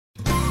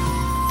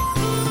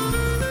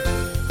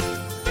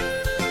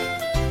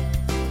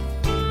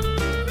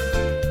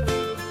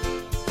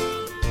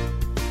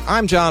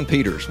I'm John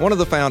Peters, one of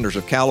the founders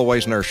of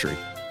Callaway's Nursery.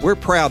 We're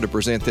proud to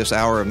present this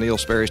hour of Neil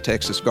Sperry's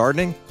Texas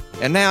Gardening.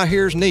 And now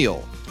here's Neil.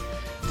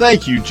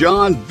 Thank you,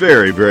 John,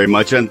 very, very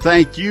much. And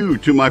thank you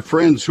to my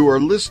friends who are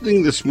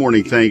listening this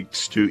morning.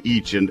 Thanks to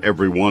each and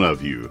every one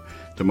of you.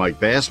 To Mike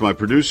Bass, my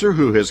producer,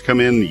 who has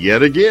come in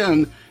yet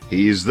again.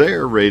 He's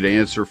there, ready to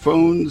answer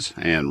phones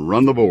and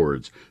run the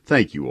boards.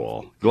 Thank you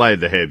all. Glad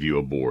to have you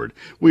aboard.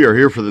 We are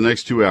here for the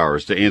next 2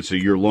 hours to answer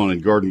your lawn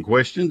and garden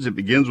questions. It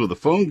begins with a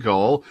phone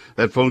call.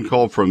 That phone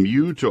call from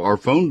you to our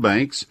phone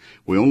banks.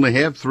 We only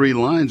have 3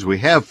 lines. We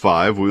have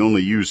 5. We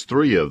only use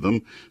 3 of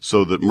them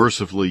so that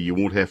mercifully you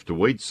won't have to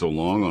wait so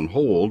long on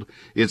hold.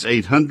 It's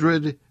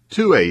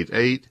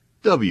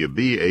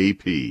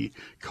 800-288-WBAP.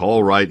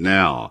 Call right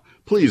now.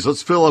 Please,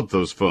 let's fill up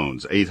those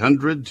phones.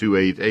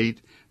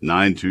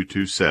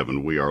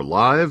 800-288-9227. We are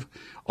live,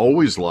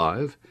 always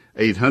live,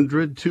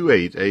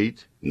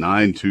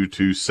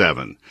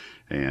 800-288-9227.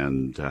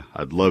 And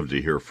I'd love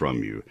to hear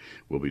from you.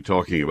 We'll be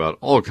talking about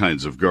all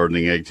kinds of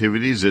gardening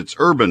activities. It's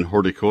urban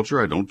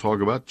horticulture. I don't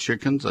talk about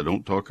chickens. I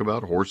don't talk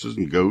about horses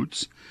and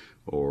goats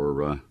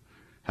or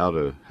how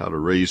to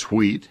raise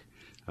wheat.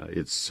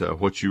 It's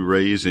what you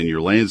raise in your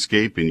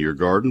landscape, in your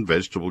garden,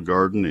 vegetable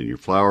garden, in your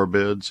flower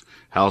beds,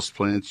 house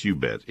plants, you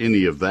bet,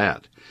 any of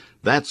that.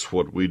 That's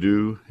what we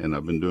do, and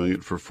I've been doing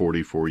it for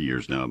 44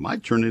 years now. It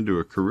might turn into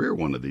a career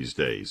one of these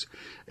days.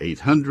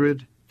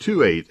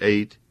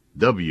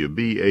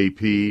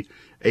 800-288-WBAP,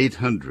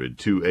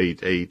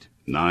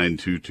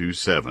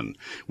 800-288-9227.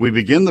 We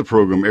begin the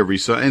program every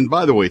Sunday, and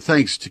by the way,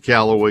 thanks to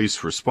Callaway's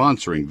for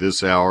sponsoring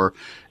this hour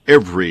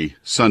every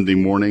Sunday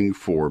morning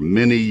for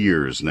many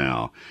years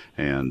now.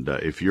 And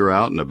if you're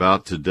out and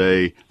about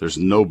today, there's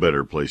no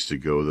better place to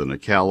go than a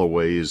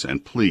Callaway's.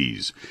 And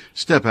please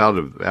step out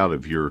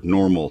of your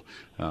normal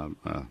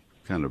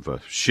kind of a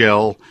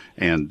shell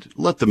and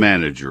let the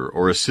manager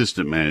or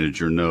assistant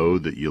manager know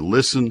that you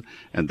listen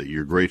and that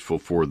you're grateful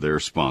for their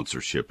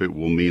sponsorship. It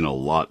will mean a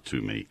lot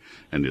to me,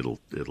 and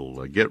it'll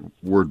get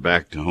word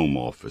back to home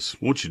office.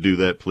 Won't you do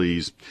that,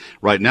 please?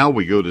 Right now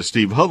we go to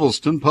Steve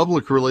Huddleston,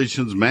 Public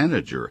Relations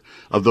Manager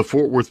of the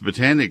Fort Worth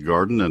Botanic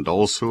Garden and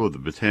also of the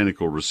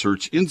Botanical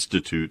Research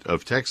Institute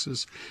of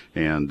Texas,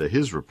 and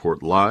his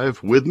report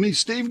live with me.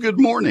 Steve, good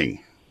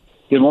morning.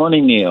 Good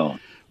morning, Neil.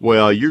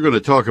 Well, you're going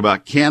to talk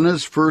about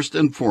cannas first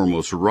and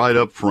foremost right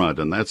up front,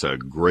 and that's a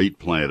great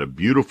plant, a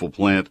beautiful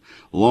plant,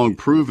 long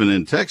proven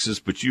in Texas,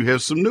 but you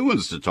have some new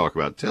ones to talk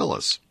about. Tell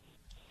us.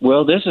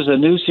 Well, this is a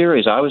new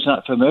series. I was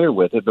not familiar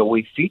with it, but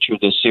we featured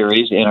this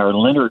series in our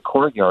Leonard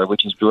Courtyard,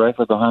 which is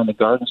directly behind the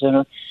garden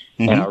center,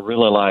 and I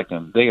really like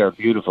them. They are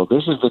beautiful.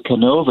 This is the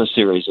Canova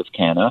series of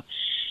canna.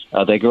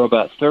 They grow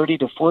about 30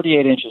 to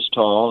 48 inches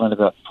tall and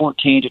about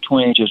 14 to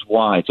 20 inches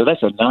wide, so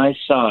that's a nice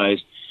size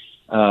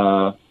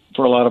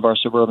for a lot of our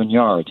suburban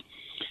yards.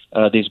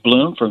 These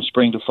bloom from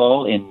spring to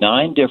fall in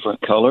 9 different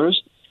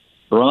colors.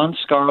 Bronze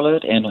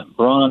scarlet and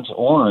bronze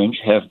orange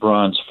have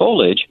bronze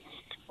foliage.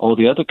 All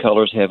the other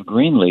colors have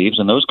green leaves,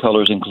 and those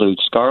colors include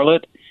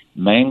scarlet,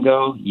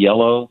 mango,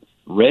 yellow,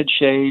 red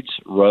shades,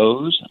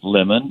 rose,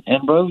 lemon,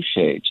 and rose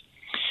shades.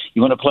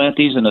 You want to plant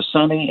these in a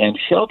sunny and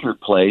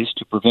sheltered place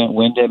to prevent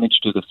wind damage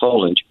to the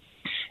foliage,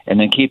 and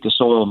then keep the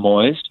soil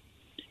moist.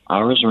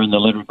 Ours are in the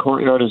Leonard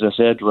Courtyard, as I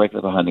said, directly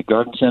behind the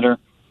garden center.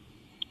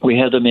 We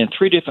have them in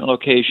 3 different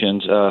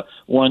locations,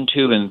 1,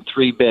 2, and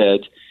 3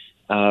 beds.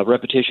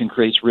 Repetition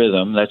creates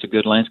rhythm. That's a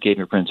good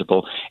landscaping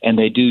principle. And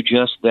they do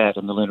just that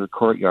in the Leonard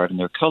Courtyard. And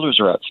their colors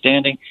are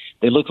outstanding.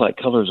 They look like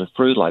colors of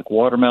fruit, like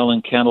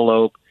watermelon,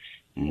 cantaloupe,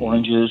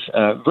 oranges.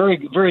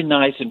 Very, very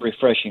nice and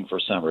refreshing for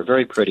summer.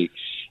 Very pretty.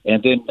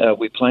 And then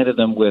we planted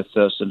them with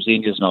some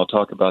zinnias, and I'll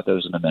talk about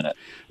those in a minute.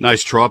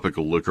 Nice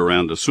tropical look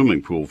around a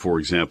swimming pool, for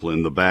example,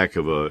 in the back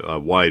of a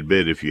wide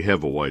bed, if you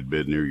have a wide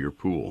bed near your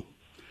pool.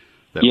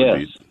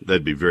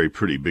 That'd be very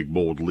pretty, big,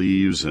 bold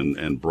leaves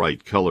and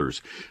bright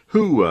colors.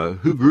 Who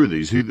grew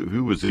these?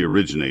 Who was the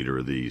originator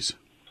of these?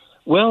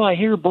 Well, I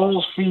hear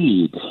Bowl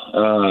Seed,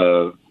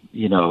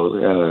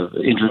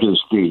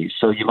 introduced these,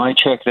 so you might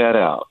check that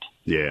out.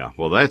 Yeah,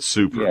 well, that's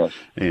super. Yes.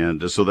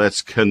 And so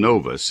that's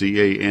Canova,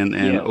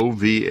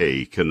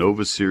 Cannova,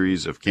 Canova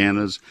series of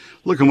cannas.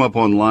 Look them up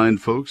online,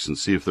 folks, and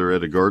see if they're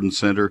at a garden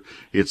center.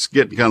 It's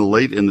getting kind of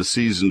late in the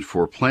season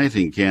for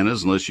planting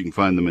cannas, unless you can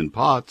find them in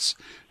pots.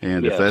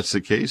 And if that's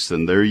the case,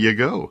 then there you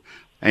go.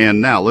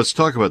 And now let's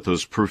talk about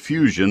those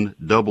profusion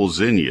double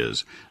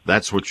zinnias.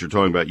 That's what you're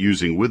talking about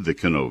using with the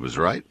Canovas,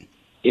 right?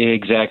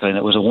 Exactly, and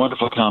it was a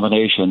wonderful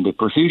combination. The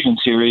profusion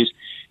series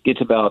gets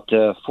about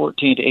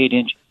 14 to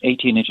 18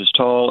 inches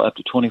tall, up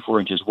to 24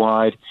 inches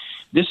wide.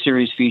 This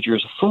series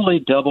features fully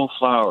double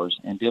flowers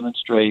and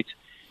demonstrates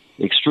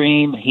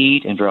extreme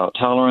heat and drought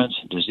tolerance,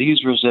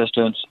 disease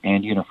resistance,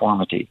 and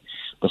uniformity.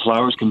 The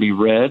flowers can be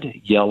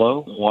red,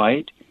 yellow,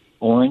 white,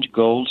 orange,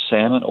 gold,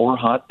 salmon, or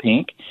hot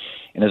pink.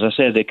 And as I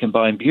said, they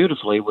combine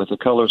beautifully with the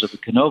colors of the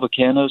Canova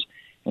cannas,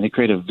 and they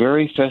create a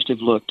very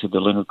festive look to the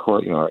Leonard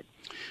Courtyard.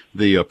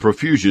 The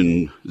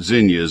profusion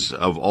zinnias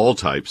of all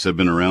types have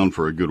been around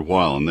for a good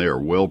while, and they are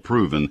well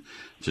proven.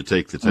 to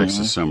take the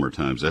Texas summer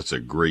times. That's a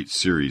great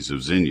series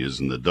of zinnias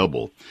in the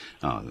double.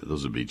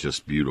 Those would be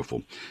just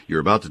beautiful. You're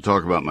about to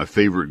talk about my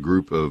favorite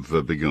group of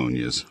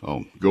begonias.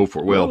 Oh, go for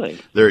it. Well, really?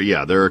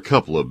 there are a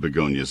couple of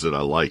begonias that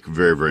I like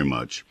very, very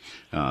much.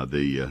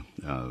 The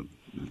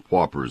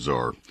whoppers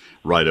are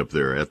right up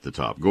there at the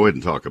top. Go ahead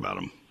and talk about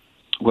them.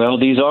 Well,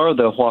 these are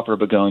the whopper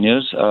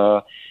begonias,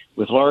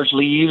 with large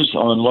leaves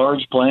on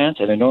large plants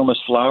and enormous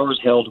flowers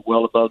held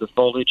well above the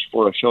foliage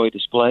for a showy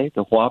display.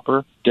 The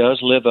whopper does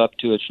live up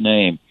to its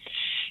name.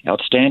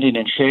 Outstanding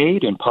in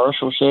shade and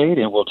partial shade,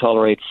 and will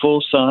tolerate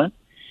full sun,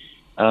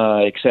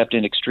 except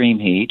in extreme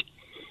heat.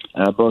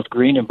 Both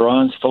green and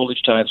bronze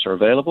foliage types are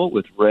available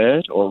with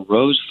red or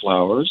rose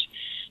flowers.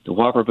 The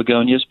whopper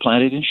begonias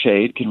planted in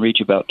shade can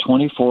reach about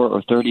 24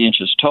 or 30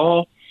 inches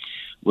tall,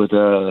 with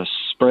a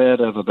spread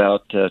of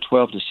about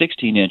 12 to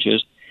 16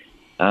 inches.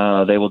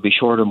 They will be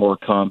shorter, more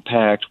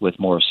compact, with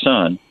more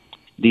sun.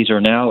 These are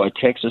now a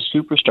Texas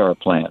superstar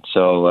plant.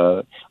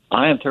 So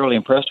I am thoroughly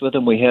impressed with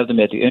them. We have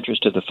them at the entrance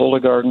to the Fuller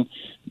Garden.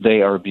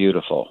 They are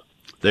beautiful.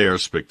 They are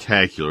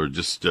spectacular.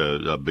 Just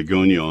a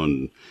begonia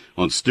on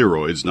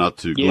steroids, not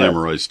to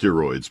glamorize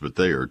steroids, but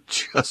they are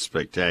just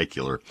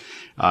spectacular.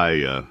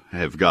 I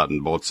have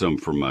bought some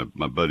from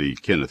my buddy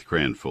Kenneth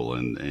Cranfill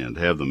and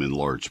have them in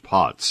large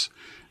pots.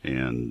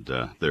 And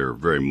they're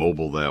very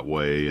mobile that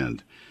way,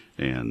 and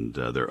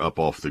they're up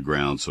off the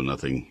ground so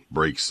nothing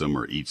breaks them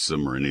or eats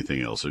them or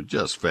anything else. They're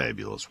just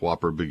fabulous.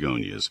 Whopper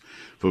begonias.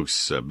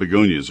 Folks,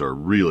 begonias are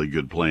really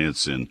good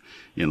plants in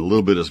a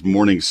little bit of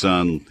morning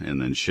sun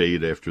and then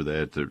shade after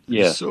that. They're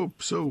so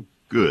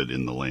good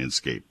in the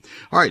landscape.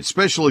 All right,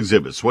 special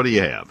exhibits. What do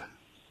you have?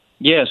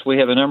 Yes, we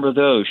have a number of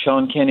those.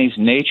 Sean Kenny's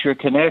Nature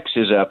Connects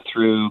is up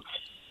through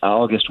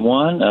August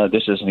 1.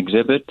 This is an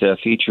exhibit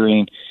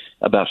featuring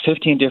about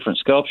 15 different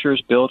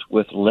sculptures built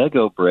with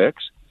Lego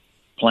bricks,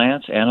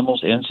 plants,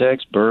 animals,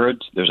 insects,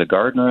 birds. There's a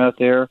gardener out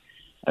there.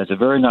 It's a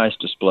very nice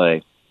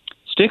display.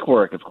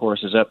 Stickwork, of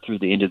course, is up through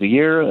the end of the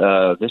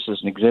year. This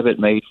is an exhibit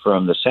made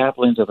from the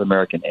saplings of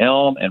American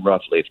elm and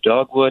roughleaf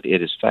dogwood.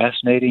 It is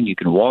fascinating. You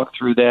can walk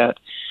through that,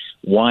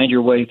 wind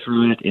your way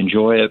through it,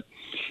 enjoy it.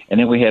 And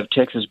then we have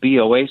Texas Bee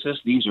Oasis.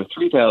 These are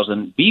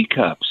 3,000 bee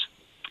cups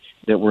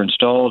that were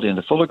installed in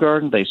the Fuller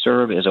Garden. They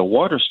serve as a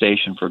water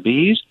station for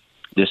bees.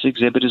 This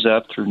exhibit is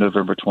up through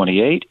November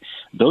 28.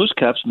 Those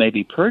cups may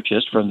be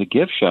purchased from the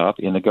gift shop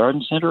in the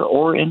Garden Center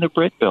or in the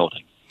Britt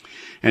Building.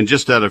 And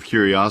just out of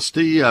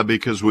curiosity,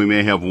 because we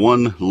may have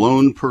one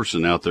lone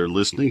person out there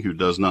listening who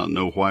does not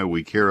know why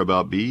we care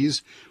about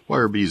bees, why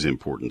are bees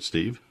important,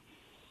 Steve?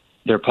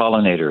 They're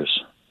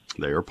pollinators.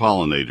 They are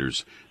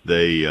pollinators.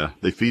 They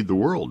feed the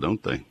world,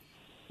 don't they?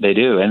 They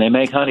do, and they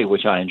make honey,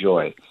 which I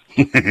enjoy.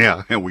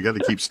 Yeah, and we got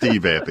to keep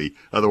Steve happy.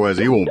 Otherwise,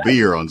 he won't be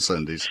here on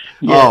Sundays.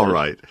 Yeah. All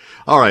right.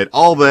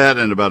 All that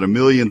and about a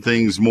million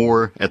things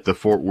more at the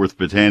Fort Worth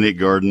Botanic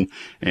Garden.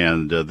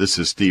 And this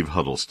is Steve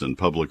Huddleston,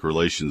 Public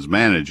Relations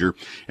Manager.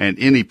 And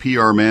any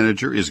PR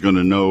manager is going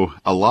to know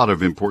a lot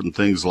of important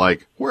things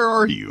like, where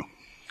are you?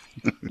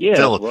 Yeah,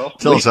 tell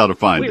us how to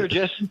find it. We're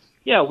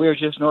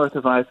just north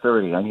of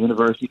I-30 on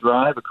University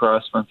Drive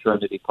across from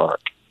Trinity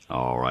Park.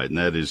 All right, and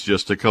that is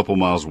just a couple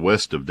miles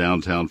west of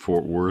downtown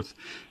Fort Worth.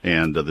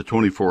 And the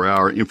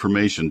 24-hour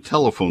information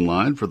telephone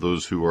line for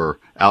those who are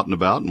out and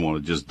about and want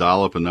to just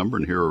dial up a number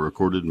and hear a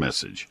recorded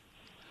message.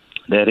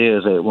 That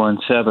is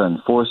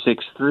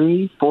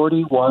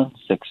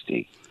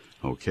 817-463-4160.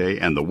 Okay,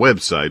 and the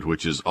website,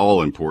 which is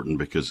all important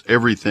because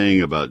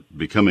everything about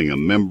becoming a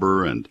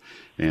member and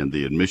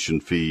the admission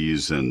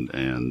fees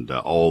and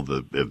all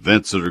the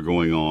events that are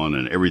going on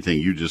and everything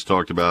you just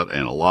talked about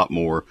and a lot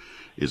more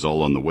is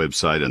all on the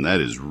website, and that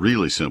is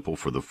really simple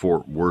for the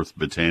Fort Worth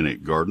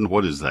Botanic Garden.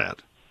 What is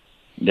that?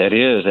 That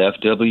is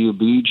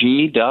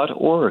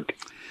fwbg.org.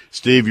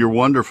 Steve, you're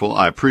wonderful.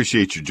 I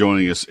appreciate you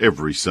joining us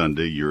every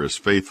Sunday. You're as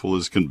faithful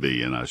as can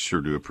be, and I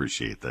sure do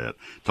appreciate that.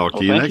 Talk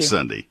to you next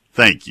Sunday.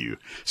 Thank you.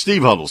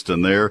 Steve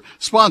Huddleston there,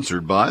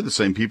 sponsored by the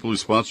same people who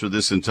sponsor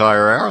this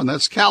entire hour, and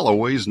that's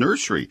Callaway's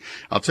Nursery.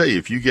 I'll tell you,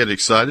 if you get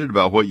excited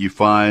about what you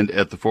find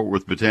at the Fort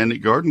Worth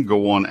Botanic Garden,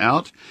 go on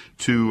out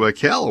to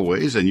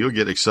Callaway's, and you'll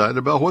get excited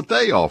about what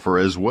they offer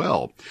as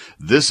well.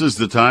 This is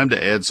the time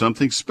to add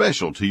something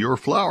special to your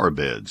flower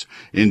beds.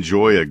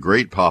 Enjoy a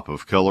great pop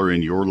of color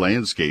in your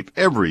landscape.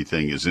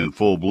 Everything is in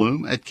full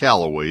bloom at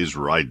Callaway's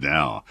right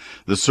now.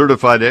 The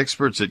certified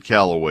experts at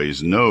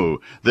Callaway's know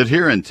that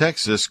here in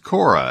Texas,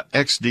 Cora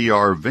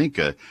XDR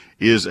Vinca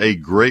is a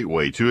great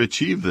way to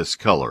achieve this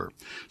color.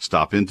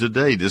 Stop in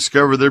today.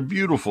 Discover their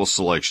beautiful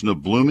selection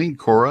of blooming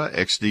Cora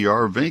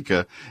XDR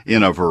Vinca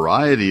in a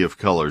variety of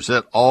colors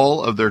at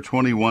all of their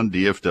 21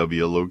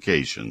 DFW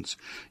locations.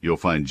 You'll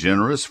find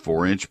generous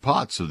 4-inch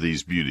pots of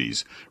these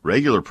beauties.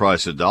 Regular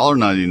price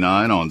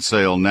 $1.99, on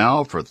sale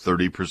now for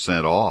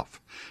 30% off.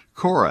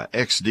 Cora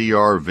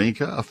XDR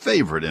Vinca, a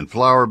favorite in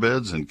flower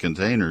beds and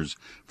containers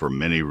for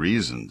many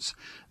reasons.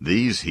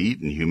 These heat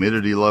and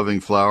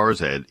humidity-loving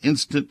flowers add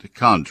instant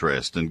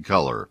contrast and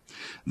color.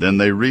 Then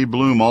they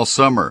rebloom all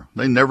summer.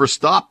 They never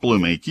stop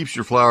blooming. It keeps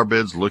your flower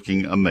beds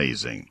looking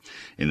amazing.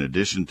 In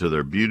addition to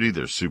their beauty,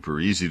 they're super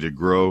easy to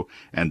grow,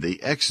 and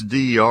the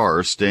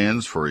XDR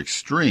stands for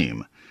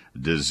Extreme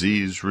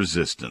Disease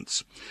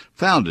Resistance.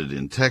 Founded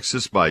in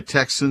Texas by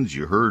Texans,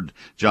 you heard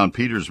John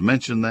Peters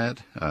mention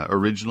that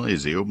originally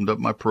as he opened up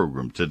my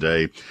program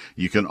today.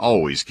 You can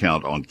always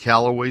count on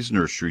Callaway's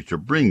Nursery to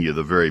bring you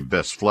the very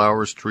best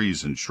flowers,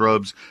 trees, and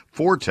shrubs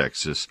for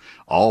Texas,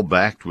 all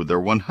backed with their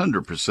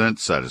 100%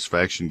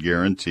 satisfaction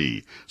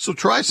guarantee. So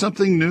try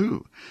something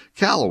new.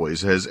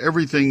 Callaway's has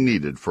everything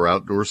needed for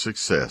outdoor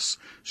success.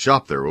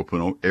 Shop their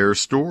open-air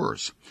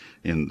stores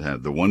in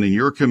the one in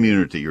your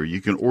community, or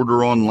you can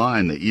order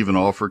online. They even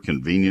offer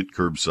convenient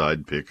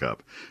curbside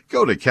pickup.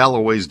 Go to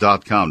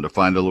Callaways.com to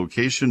find a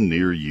location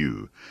near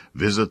you.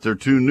 Visit their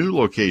 2 new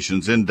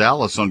locations in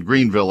Dallas on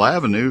Greenville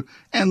Avenue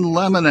and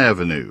Lemon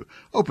Avenue.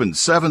 Open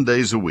 7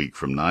 days a week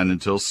from 9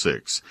 until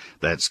 6.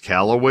 That's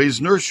Callaway's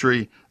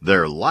Nursery,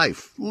 their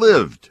life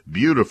lived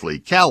beautifully.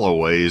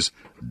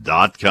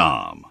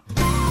 Callaways.com.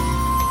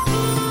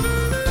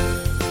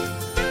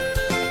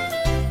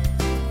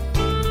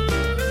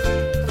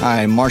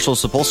 Hi, I'm Marshall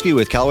Sapolsky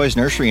with Callaway's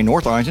Nursery in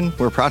North Arlington.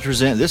 We're proud to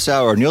present this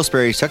hour of Neil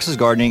Sperry's Texas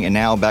Gardening, and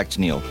now back to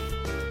Neil.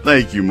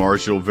 Thank you,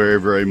 Marshall, very,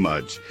 very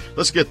much.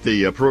 Let's get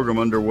the program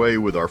underway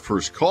with our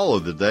first call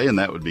of the day, and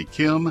that would be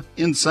Kim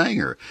in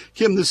Sanger.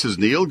 Kim, this is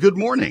Neil. Good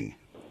morning.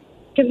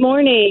 Good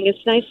morning.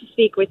 It's nice to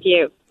speak with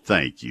you.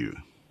 Thank you.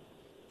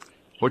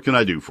 What can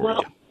I do for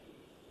you?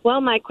 Well,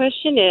 my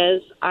question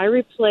is, I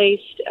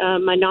replaced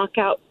my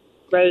knockout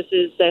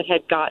roses that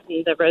had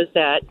gotten the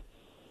rosette,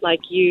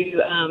 like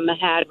you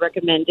had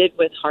recommended,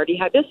 with hardy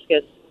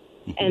hibiscus.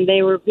 And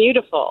they were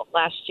beautiful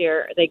last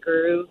year. They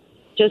grew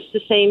just the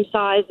same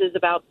size as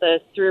about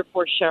the 3 or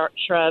 4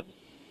 shrubs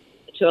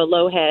to a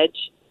low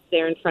hedge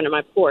there in front of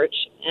my porch,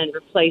 and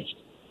replaced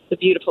the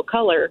beautiful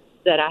color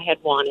that I had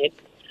wanted.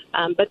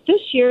 But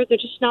this year, they're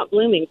just not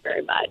blooming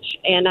very much.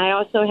 And I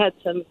also had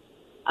some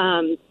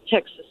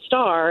Texas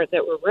Star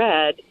that were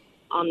red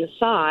on the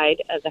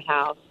side of the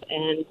house,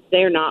 and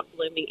they're not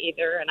blooming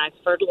either. And I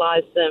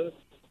fertilized them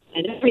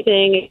and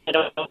everything. I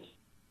don't know,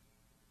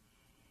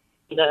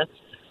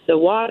 the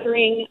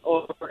watering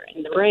or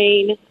in the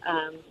rain.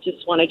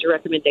 Just wanted your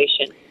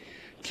recommendation.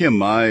 Kim,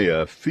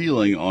 my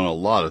feeling on a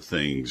lot of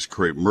things,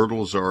 crepe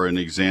myrtles are an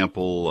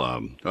example.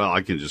 Well,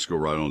 I can just go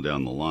right on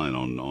down the line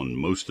on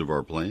most of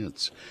our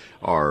plants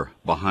are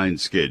behind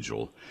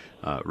schedule.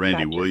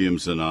 Randy Gotcha.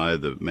 Williams and I,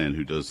 the man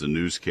who does the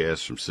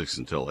newscast from 6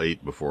 until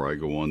 8 before I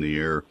go on the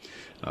air,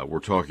 we're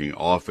talking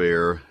off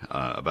air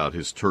about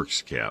his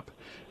Turk's cap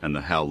and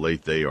how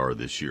late they are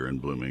this year in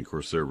blooming. Of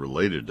course, they're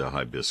related to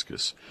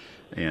hibiscus.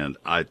 And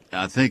I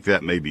think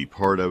that may be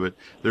part of it.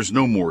 There's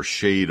no more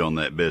shade on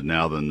that bed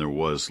now than there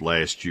was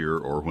last year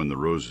or when the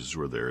roses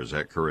were there. Is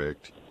that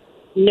correct?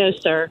 No,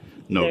 sir.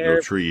 No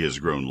tree has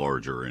grown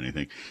larger or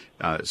anything.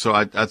 So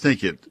I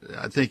think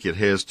it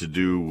has to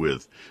do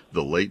with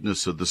the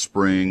lateness of the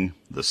spring,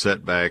 the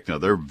setback. Now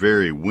they're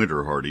very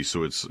winter hardy,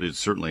 so it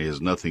certainly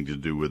has nothing to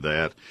do with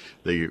that.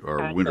 They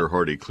are winter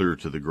hardy clear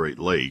to the Great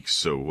Lakes.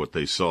 So what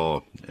they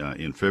saw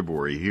in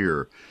February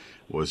here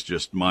was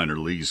just minor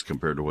leagues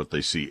compared to what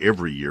they see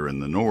every year in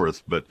the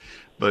north. But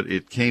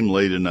it came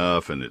late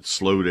enough, and it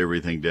slowed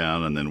everything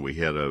down. And then we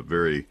had a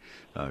very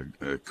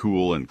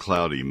cool and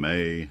cloudy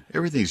May.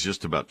 Everything's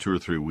just about 2 or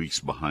 3 weeks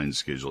behind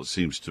schedule, it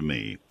seems to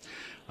me.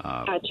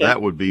 Gotcha. That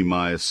would be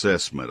my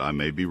assessment. I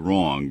may be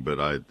wrong, but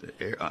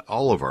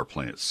all of our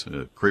plants,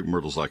 crepe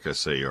myrtles, like I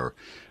say, are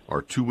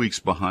 2 weeks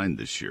behind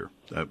this year.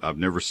 I've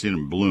never seen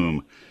them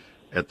bloom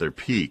at their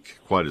peak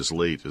quite as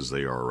late as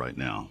they are right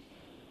now.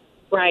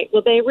 Right.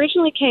 Well, they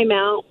originally came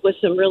out with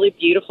some really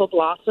beautiful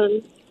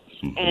blossoms.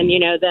 Mm-hmm. And,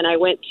 then I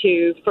went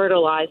to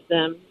fertilize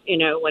them,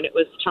 when it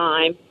was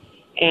time.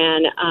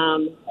 And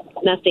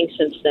nothing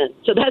since then.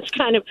 So that's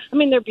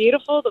they're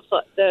beautiful.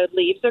 The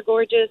leaves are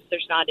gorgeous.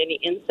 There's not any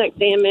insect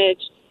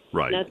damage.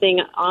 Right. Nothing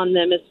on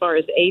them as far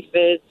as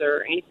aphids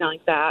or anything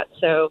like that.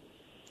 So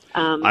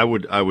I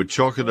would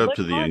chalk it up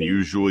to the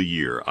unusual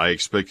year. I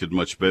expected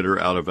much better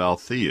out of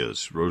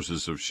Altheas,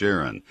 Roses of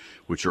Sharon,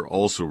 which are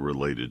also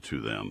related to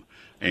them.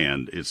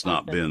 And it's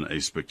not been a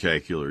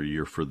spectacular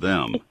year for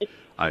them.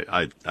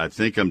 I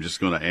think I'm just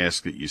going to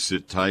ask that you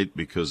sit tight,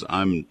 because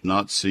I'm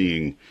not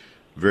seeing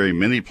very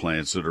many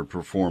plants that are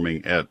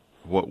performing at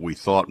what we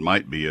thought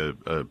might be a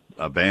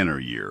banner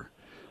year.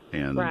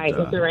 And right,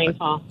 with the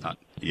rainfall.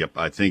 Yep,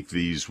 I think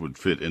these would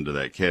fit into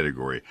that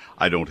category.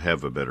 I don't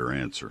have a better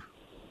answer.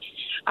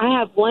 I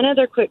have one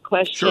other quick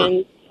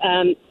question.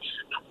 Sure.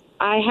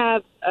 I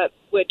have,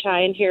 which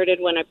I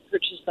inherited when I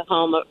purchased the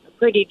home, a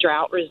pretty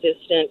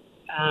drought-resistant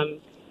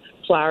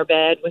flower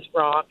bed with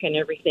rock and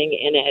everything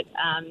in it.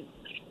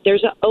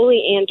 There's an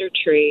oleander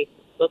tree.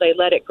 Well, they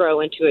let it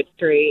grow into a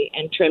tree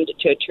and trimmed it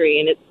to a tree,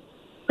 and it's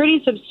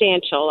pretty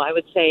substantial. I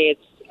would say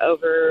it's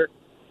over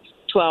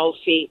 12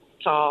 feet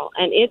tall,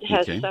 and it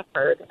has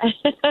suffered.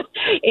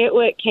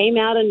 It came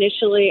out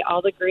initially,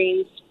 all the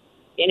greens,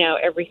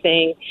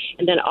 everything,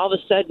 and then all of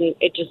a sudden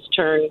it just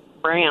turned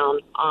brown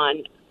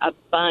on a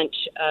bunch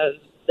of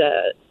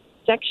the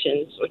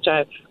sections, which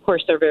of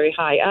course they're very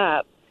high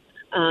up,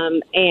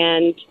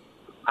 and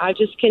I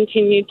just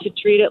continued to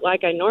treat it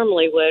like I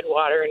normally would,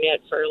 watering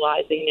it,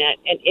 fertilizing it,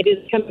 and it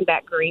is coming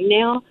back green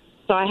now.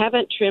 So I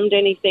haven't trimmed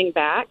anything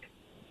back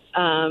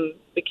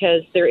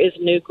because there is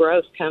new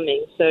growth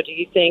coming. So do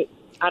you think,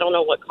 I don't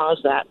know what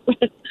caused that.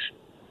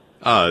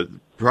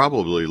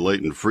 Probably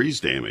latent freeze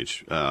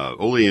damage.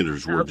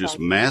 Oleanders were just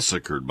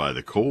massacred by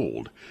the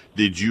cold.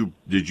 Did you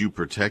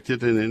protect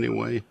it in any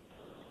way?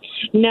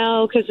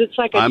 No, because it's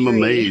like I'm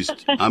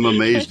amazed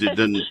it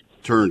didn't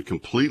turn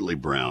completely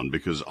brown,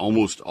 because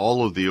almost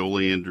all of the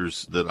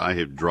oleanders that I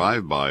have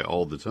drive by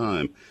all the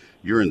time,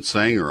 you're in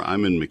Sanger,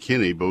 I'm in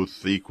McKinney,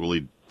 both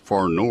equally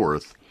far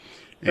north,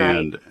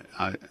 and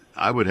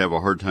I would have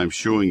a hard time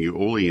showing you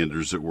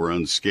oleanders that were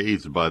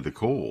unscathed by the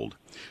cold.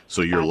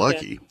 So you're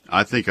lucky.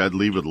 I think I'd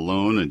leave it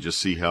alone and just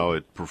see how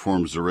it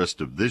performs the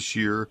rest of this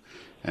year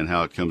and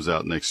how it comes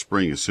out next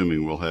spring,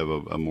 assuming we'll have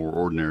a more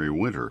ordinary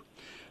winter.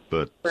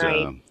 But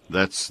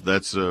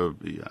it's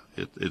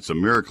a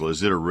miracle.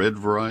 Is it a red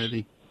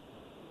variety?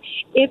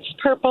 It's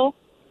purple.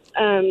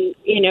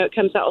 It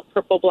comes out with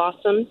purple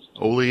blossoms.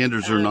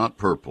 Oleanders are not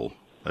purple.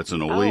 That's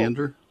an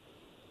oleander?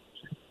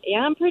 Yeah,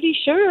 I'm pretty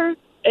sure.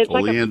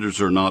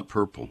 Oleanders are not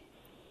purple.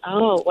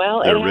 Oh,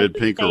 well. They're red,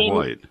 pink, or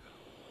white.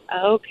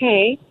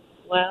 Okay.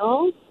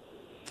 Well.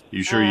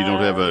 You sure you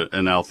don't have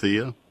an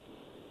Althea?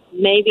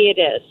 Maybe it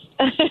is.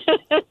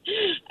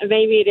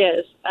 Maybe it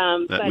is.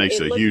 That makes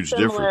a huge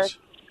difference.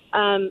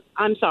 I'm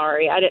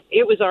sorry.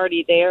 It was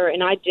already there,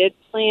 and I did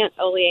plant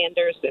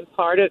oleanders and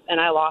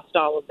I lost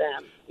all of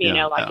them, in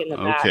the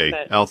back. Okay.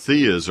 But...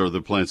 Altheas are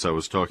the plants I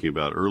was talking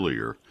about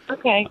earlier.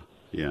 Okay.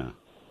 Yeah.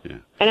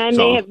 And I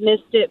may have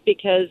missed it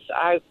because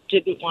I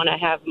didn't want to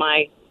have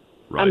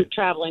I'm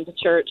traveling to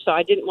church, so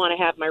I didn't want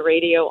to have my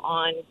radio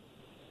on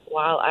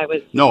while I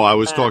was... No, I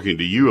was talking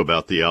to you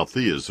about the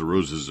Altheas, the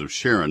roses of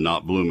Sharon,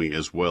 not blooming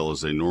as well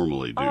as they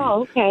normally do.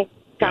 Oh, okay.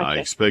 Gotcha. I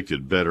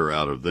expected better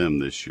out of them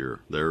this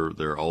year.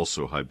 They're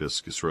also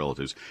hibiscus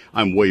relatives.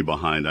 I'm way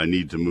behind. I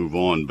need to move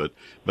on, but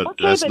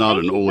that's not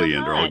an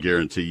oleander. I'll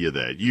guarantee you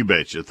that. You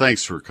betcha.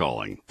 Thanks for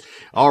calling.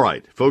 All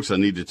right, folks, I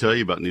need to tell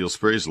you about Neil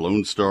Sperry's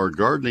Lone Star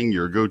Gardening,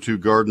 your go-to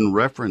garden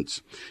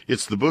reference.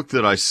 It's the book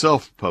that I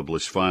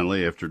self-published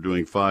finally. After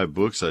doing 5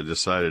 books, I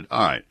decided,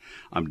 all right,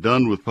 I'm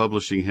done with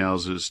publishing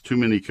houses, too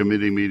many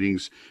committee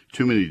meetings,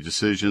 too many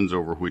decisions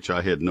over which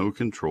I had no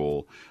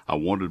control. I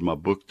wanted my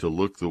book to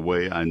look the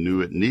way I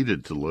knew it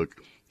needed to look,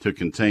 to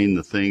contain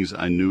the things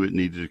I knew it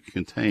needed to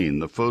contain,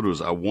 the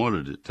photos I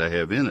wanted it to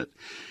have in it.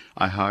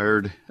 I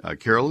hired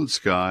Carolyn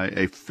Skye,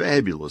 a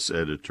fabulous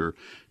editor,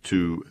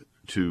 to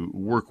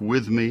work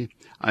with me.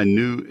 I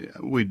knew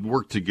we'd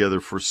worked together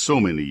for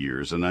so many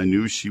years, and I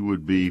knew she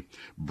would be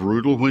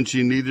brutal when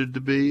she needed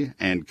to be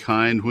and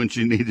kind when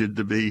she needed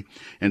to be.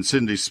 And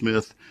Cindy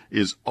Smith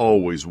is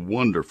always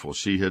wonderful.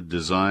 She had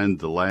designed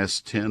the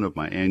last 10 of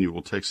my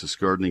annual Texas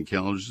gardening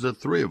calendars. The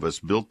 3 of us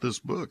built this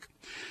book.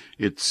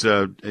 It's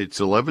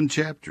 11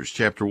 chapters.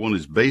 Chapter 1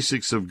 is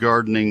Basics of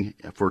Gardening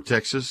for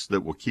Texas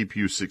that will keep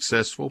you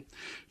successful.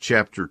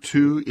 Chapter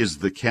 2 is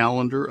the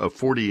calendar of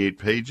 48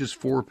 pages,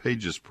 4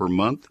 pages per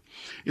month.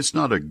 It's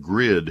not a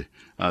grid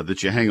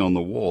that you hang on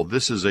the wall.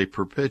 This is a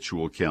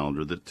perpetual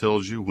calendar that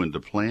tells you when to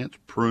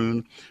plant,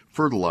 prune,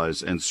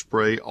 fertilize, and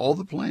spray all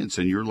the plants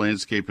in your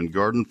landscape and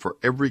garden for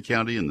every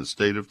county in the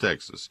state of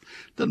Texas.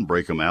 It doesn't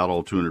break them out,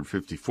 all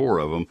 254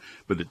 of them,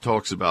 but it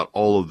talks about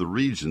all of the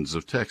regions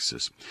of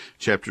Texas.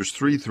 Chapters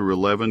 3 through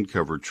 11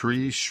 cover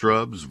trees,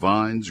 shrubs,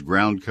 vines,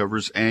 ground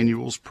covers,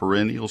 annuals,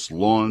 perennials,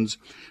 lawns,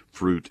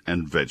 fruit,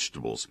 and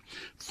vegetables.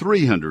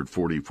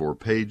 344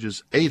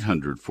 pages,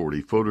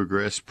 840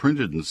 photographs,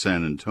 printed in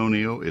San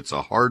Antonio. It's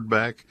a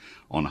hardback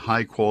on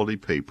high-quality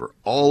paper.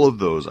 All of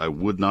those I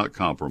would not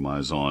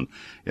compromise on.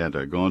 Had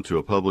I gone to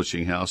a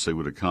publishing house, they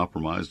would have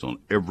compromised on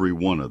every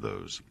one of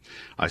those.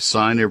 I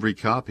sign every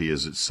copy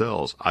as it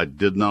sells. I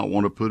did not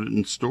want to put it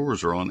in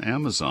stores or on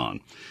Amazon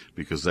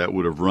because that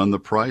would have run the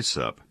price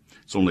up.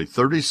 It's only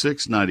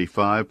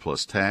 $36.95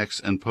 plus tax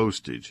and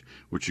postage,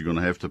 which you're going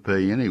to have to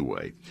pay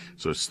anyway.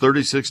 So it's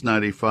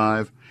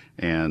 $36.95,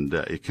 and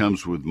it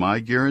comes with my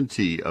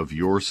guarantee of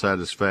your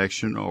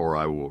satisfaction, or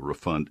I will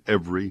refund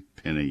every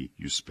penny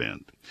you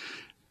spend.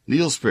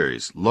 Neil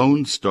Sperry's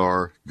Lone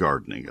Star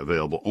Gardening,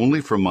 available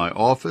only from my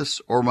office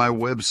or my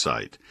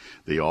website.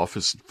 The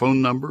office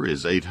phone number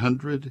is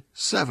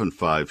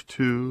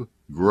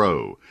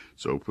 800-752-GROW.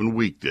 It's open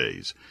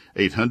weekdays,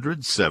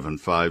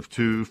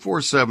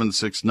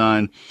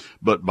 800-752-4769.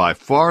 But by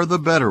far the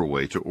better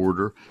way to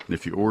order, and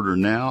if you order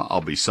now,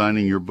 I'll be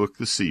signing your book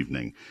this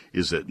evening,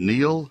 is at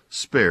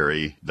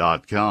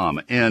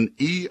neilsperry.com,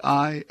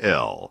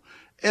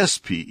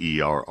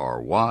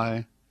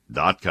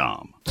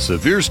 NeilSperry.com.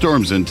 Severe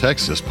storms in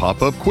Texas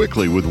pop up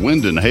quickly with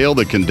wind and hail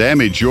that can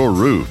damage your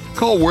roof.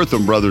 Call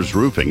Wortham Brothers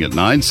Roofing at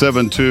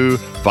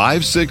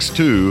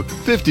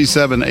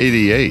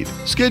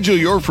 972-562-5788. Schedule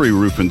your free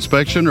roof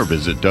inspection or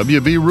visit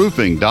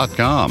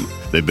wbroofing.com.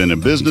 They've been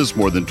in business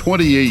more than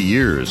 28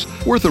 years.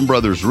 Wortham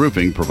Brothers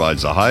Roofing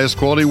provides the highest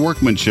quality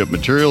workmanship,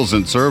 materials,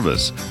 and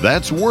service.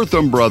 That's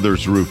Wortham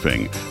Brothers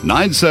Roofing,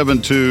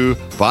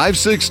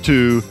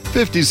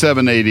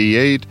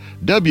 972-562-5788,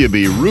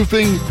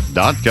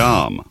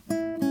 wbroofing.com.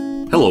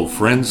 Hello,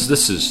 friends.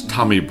 This is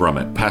Tommy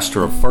Brummett,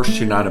 pastor of First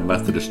United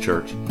Methodist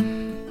Church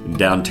in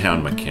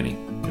downtown McKinney,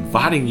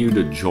 inviting you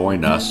to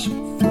join us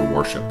for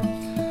worship.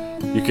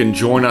 You can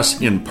join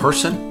us in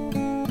person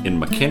in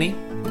McKinney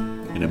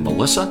and in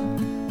Melissa,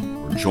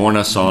 or join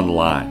us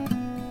online.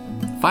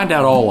 Find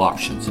out all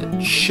options at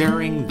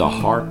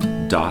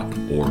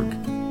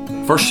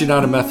sharingtheheart.org. First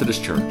United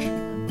Methodist Church,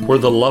 where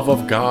the love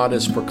of God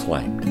is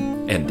proclaimed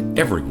and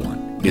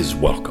everyone is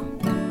welcome.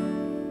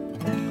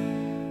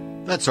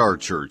 That's our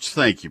church.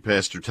 Thank you,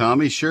 Pastor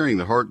Tommy.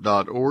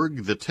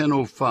 SharingTheHeart.org, the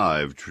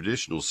 10:05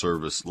 traditional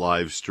service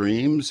live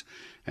streams,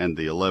 and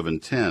the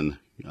 11:10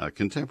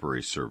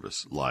 contemporary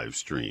service live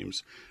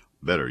streams.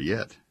 Better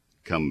yet,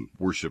 come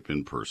worship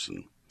in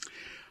person.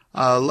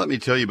 Let me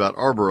tell you about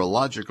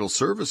Arborilogical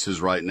Services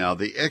right now.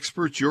 The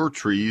experts your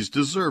trees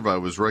deserve. I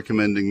was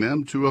recommending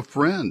them to a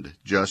friend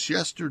just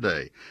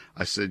yesterday.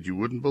 I said you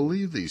wouldn't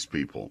believe these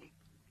people.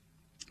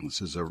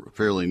 This is a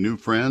fairly new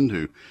friend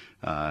who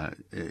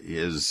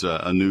is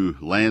a new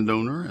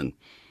landowner and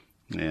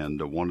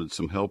wanted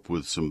some help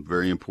with some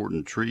very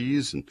important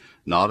trees, and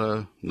not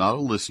a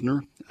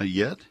listener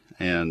yet.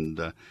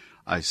 And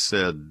I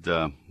said,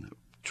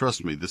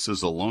 trust me, this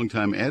is a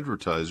longtime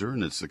advertiser,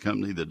 and it's the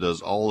company that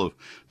does all of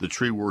the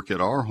tree work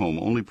at our home.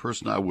 Only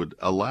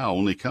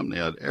company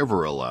I'd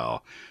ever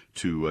allow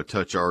to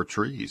touch our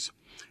trees.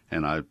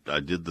 And I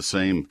did the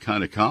same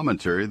kind of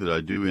commentary that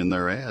I do in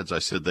their ads. I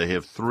said they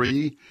have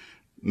 3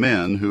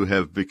 men who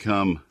have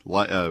become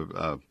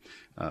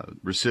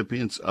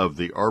recipients of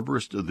the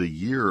Arborist of the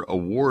Year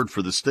award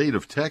for the state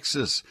of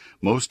Texas.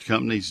 Most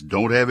companies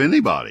don't have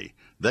anybody.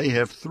 They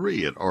have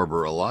 3 at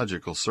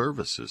Arborilogical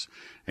Services.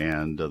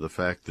 And the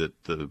fact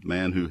that the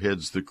man who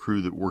heads the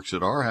crew that works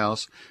at our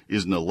house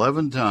is an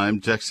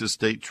 11-time Texas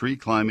State tree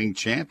climbing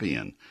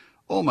champion.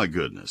 Oh, my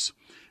goodness.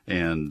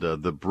 And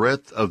the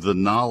breadth of the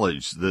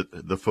knowledge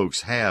that the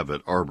folks have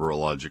at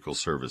Arborilogical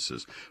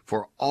Services.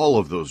 For all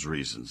of those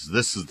reasons,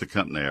 this is the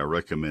company I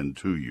recommend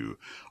to you.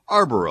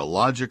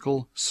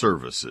 Arborilogical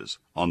Services.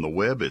 On the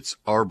web, it's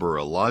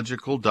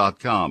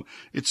arborilogical.com.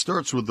 It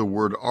starts with the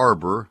word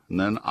arbor and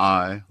then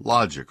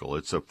logical.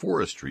 It's a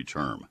forestry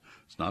term.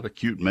 It's not a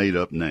cute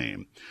made-up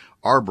name.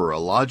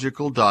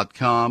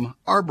 Arborilogical.com,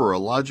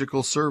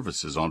 Arborilogical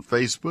Services. On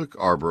Facebook,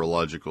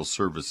 Arborilogical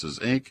Services,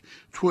 Inc.,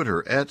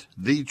 Twitter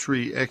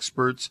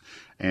 @TheTreeExperts,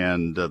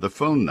 and the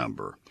phone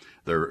number.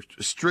 They're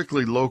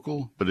strictly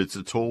local, but it's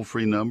a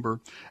toll-free number,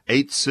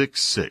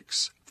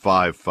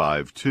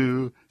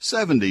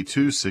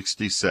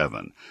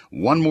 866-552-7267.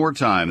 One more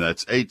time,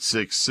 that's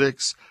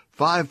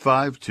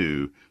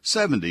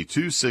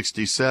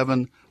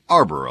 866-552-7267.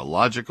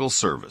 Arborilogical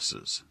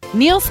Services.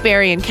 Neil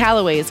Sperry and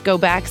Callaway's go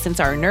back since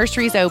our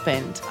nurseries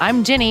opened.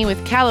 I'm Jenny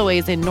with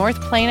Callaway's in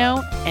North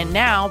Plano, and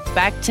now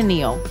back to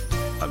Neil.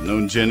 I've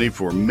known Jenny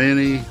for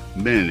many,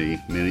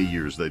 many, many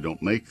years. They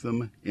don't make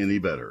them any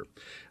better.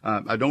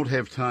 I don't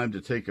have time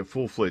to take a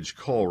full-fledged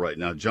call right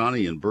now.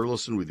 Johnny and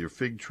Burleson with your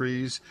fig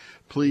trees,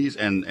 please,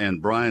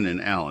 and Brian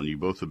and Alan, you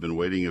both have been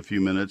waiting a few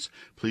minutes.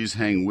 Please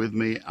hang with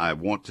me. I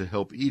want to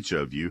help each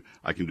of you.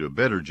 I can do a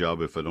better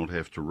job if I don't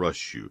have to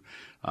rush you.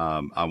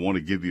 I want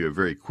to give you a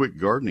very quick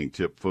gardening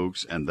tip,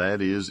 folks, and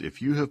that is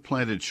if you have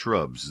planted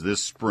shrubs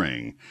this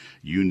spring,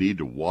 you need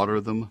to water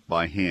them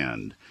by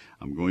hand.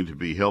 I'm going to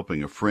be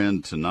helping a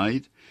friend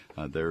tonight.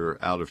 They're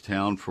out of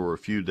town for a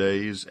few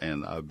days,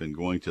 and I've been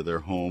going to their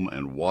home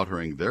and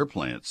watering their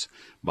plants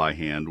by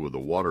hand with a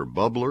water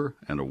bubbler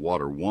and a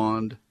water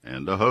wand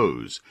and a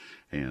hose.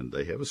 And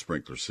they have a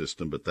sprinkler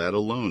system, but that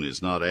alone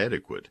is not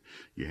adequate.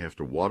 You have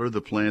to water the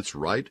plants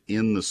right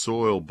in the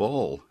soil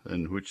ball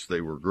in which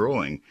they were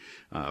growing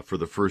for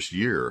the first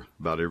year,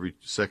 about every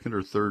second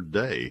or third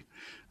day,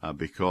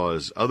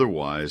 because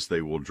otherwise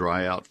they will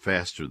dry out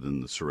faster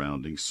than the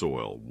surrounding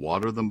soil.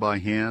 Water them by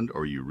hand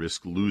or you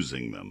risk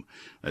losing them.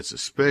 That's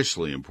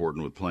especially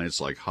important with plants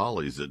like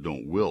hollies that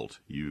don't wilt.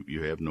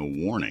 You have no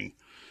warning.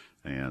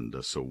 And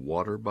so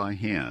water by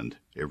hand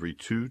every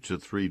 2 to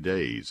 3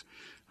 days.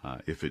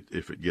 If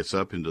it gets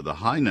up into the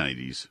high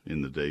 90s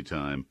in the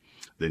daytime,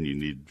 then you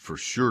need for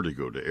sure to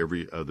go to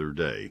every other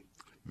day.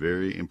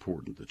 Very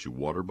important that you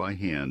water by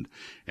hand.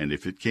 And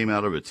if it came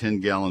out of a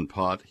 10-gallon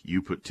pot,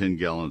 you put 10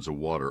 gallons of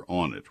water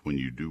on it when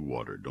you do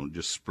water. Don't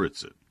just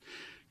spritz it.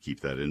 Keep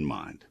that in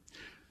mind.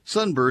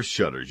 Sunburst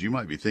shutters. You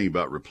might be thinking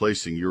about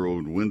replacing your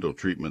old window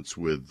treatments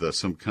with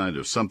some kind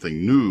of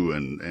something new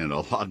and a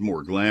lot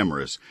more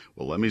glamorous.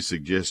 Well, let me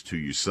suggest to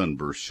you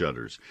sunburst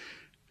shutters.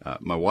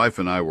 My wife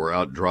and I were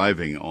out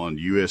driving on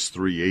US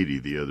 380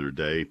 the other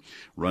day,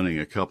 running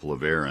a couple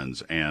of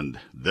errands, and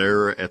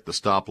there at the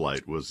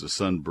stoplight was the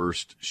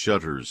Sunburst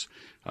Shutters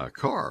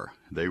car.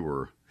 They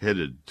were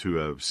headed to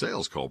a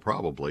sales call,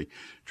 probably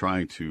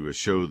trying to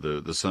show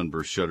the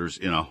Sunburst Shutters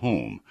in a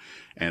home.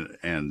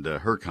 And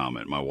her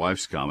comment, my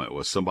wife's comment,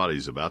 was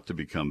somebody's about to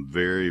become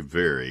very,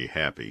 very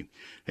happy.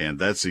 And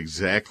that's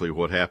exactly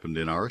what happened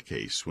in our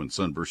case when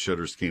Sunburst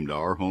Shutters came to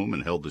our home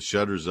and held the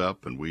shutters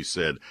up, and we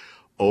said,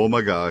 oh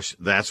my gosh,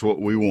 that's what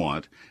we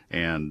want.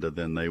 And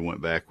then they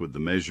went back with the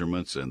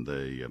measurements and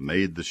they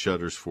made the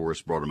shutters for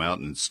us, brought them out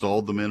and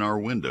installed them in our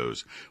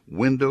windows,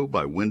 window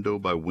by window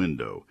by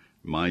window.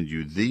 Mind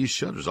you, these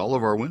shutters, all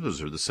of our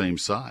windows are the same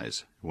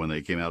size when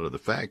they came out of the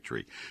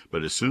factory.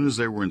 But as soon as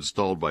they were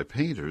installed by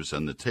painters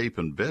and the tape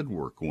and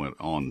bedwork went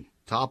on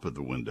top of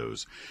the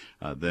windows,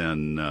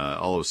 then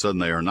all of a sudden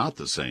they are not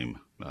the same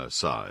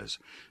size.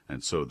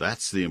 And so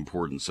that's the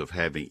importance of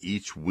having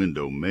each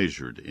window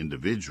measured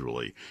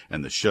individually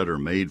and the shutter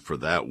made for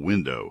that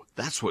window.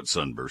 That's what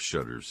Sunburst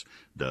Shutters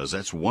does.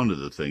 That's one of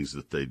the things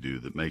that they do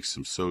that makes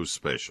them so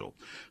special.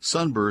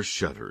 Sunburst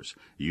Shutters.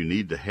 You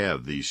need to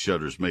have these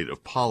shutters made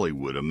of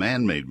polywood, a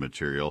man-made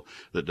material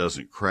that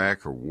doesn't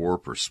crack or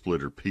warp or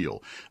split or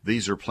peel.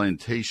 These are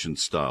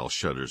plantation-style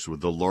shutters with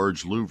the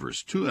large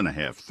louvers,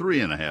 2.5,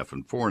 3.5,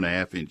 and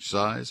 4.5 inch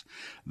size.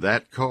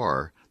 That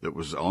car that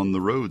was on the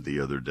road the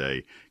other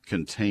day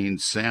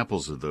contained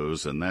samples of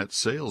those, and that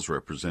sales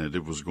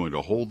representative was going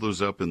to hold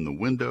those up in the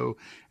window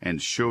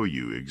and show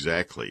you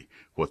exactly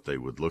what they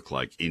would look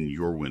like in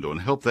your window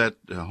and help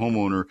that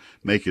homeowner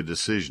make a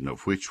decision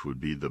of which would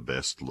be the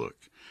best look.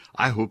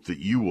 I hope that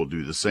you will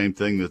do the same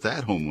thing that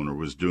homeowner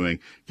was doing.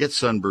 Get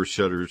Sunburst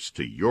Shutters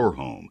to your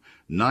home.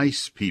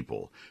 Nice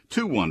people.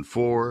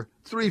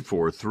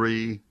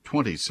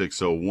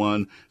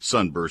 214-343-2601.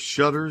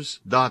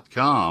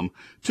 sunburstshutters.com.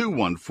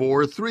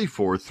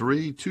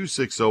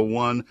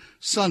 214-343-2601.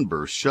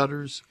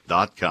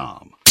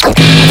 sunburstshutters.com.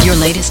 Your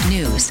latest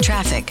news,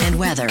 traffic, and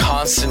weather.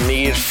 Constant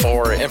need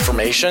for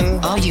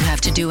information. All you have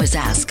to do is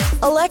ask.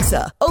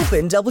 Alexa,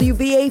 open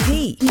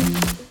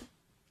WBAP.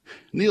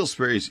 Neil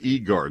Sperry's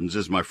eGardens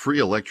is my free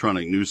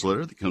electronic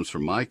newsletter that comes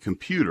from my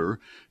computer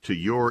to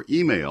your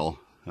email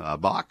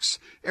box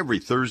every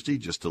Thursday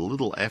just a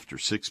little after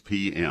 6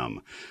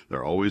 p.m.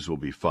 There always will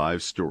be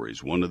 5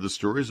 stories. One of the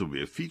stories will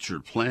be a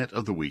featured plant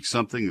of the week,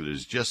 something that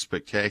is just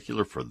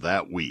spectacular for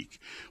that week.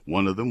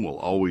 One of them will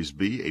always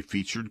be a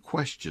featured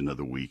question of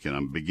the week, and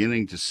I'm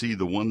beginning to see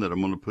the one that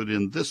I'm going to put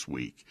in this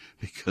week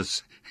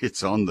because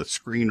it's on the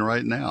screen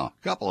right now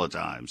a couple of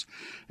times.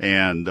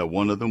 And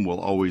one of them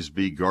will always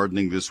be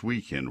Gardening This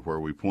Weekend,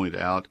 where we point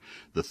out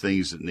the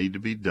things that need to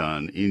be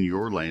done in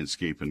your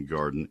landscape and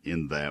garden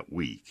in that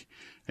week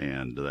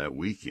and that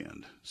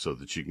weekend, so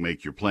that you can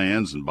make your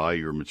plans and buy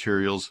your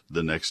materials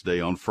the next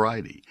day on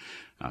Friday.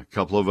 A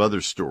couple of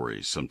other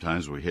stories.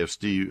 Sometimes we have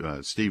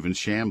Stephen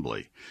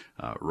Chambly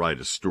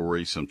write a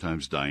story,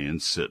 sometimes Diane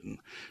Sitten.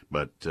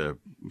 But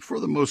for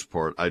the most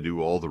part, I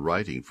do all the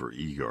writing for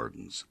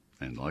eGardens.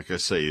 And like I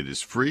say, it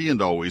is free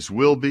and always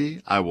will be.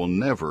 I will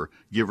never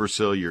give or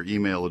sell your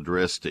email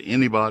address to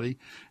anybody,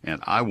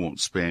 and I won't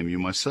spam you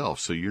myself.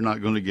 So you're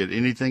not going to get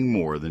anything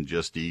more than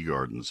just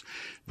eGardens.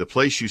 The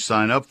place you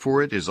sign up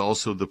for it is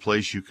also the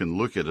place you can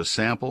look at a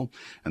sample,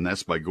 and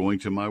that's by going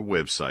to my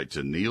website,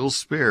 to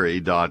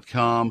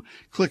neilsperry.com.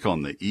 Click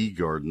on the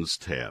eGardens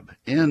tab,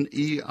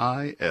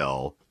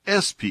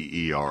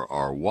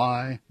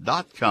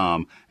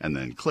 NEILSPERRY.com, and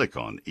then click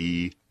on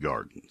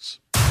eGardens.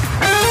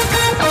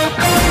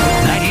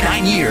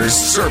 99 years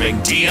serving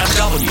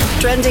DFW.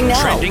 Trending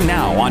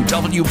now on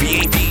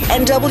WBAP.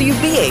 And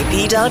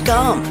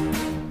WBAP.com.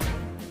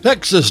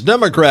 Texas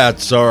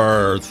Democrats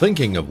are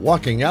thinking of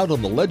walking out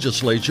on the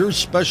legislature's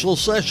special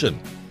session.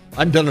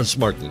 I'm Dennis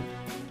Martin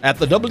at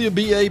the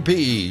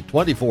WBAP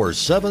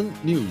 24/7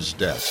 News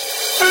Desk.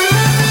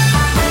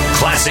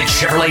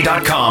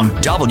 ClassicChevrolet.com,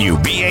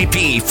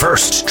 WBAP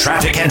First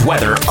Traffic and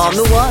Weather. On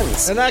the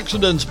ones. An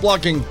accident's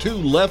blocking 2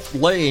 left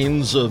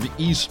lanes of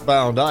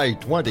eastbound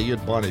I-20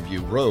 at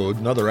Bonneview Road.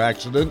 Another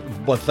accident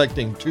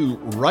affecting 2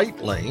 right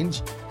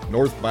lanes,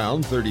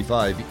 northbound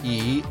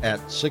 35E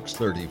at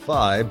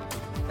 635.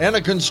 And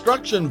a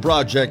construction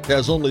project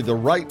has only the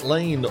right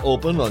lane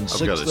open on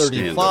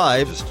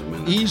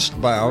 635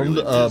 eastbound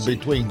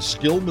between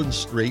Skillman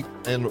Street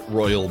and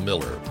Royal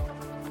Miller.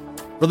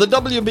 For the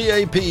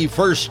WBAP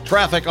First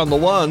Traffic on the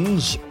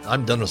Ones,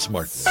 I'm Dennis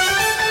Martin.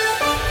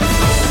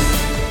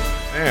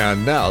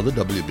 And now the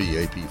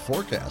WBAP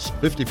forecast.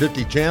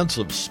 50-50 chance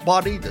of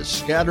spotty to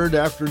scattered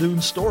afternoon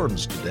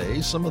storms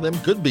today. Some of them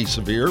could be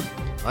severe.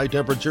 High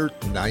temperature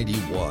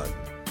 91.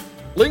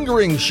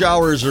 Lingering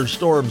showers or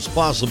storms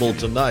possible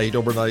tonight.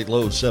 Overnight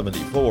low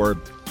 74.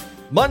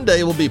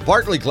 Monday will be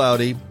partly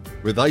cloudy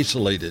with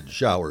isolated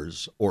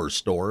showers or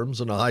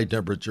storms and a high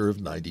temperature of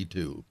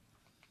 92.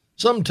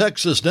 Some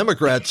Texas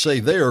Democrats say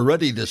they are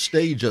ready to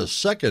stage a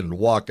second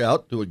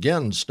walkout to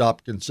again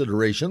stop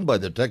consideration by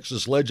the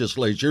Texas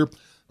legislature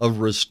of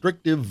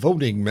restrictive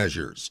voting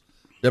measures.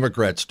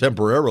 Democrats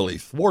temporarily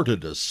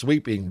thwarted a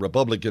sweeping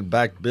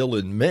Republican-backed bill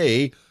in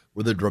May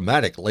with a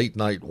dramatic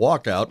late-night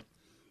walkout.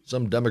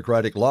 Some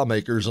Democratic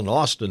lawmakers in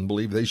Austin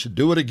believe they should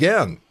do it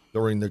again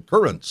during the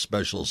current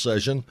special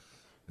session.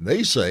 And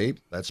they say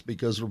that's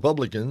because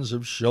Republicans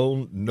have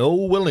shown no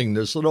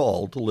willingness at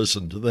all to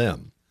listen to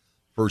them.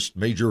 First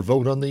major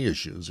vote on the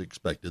issue is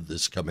expected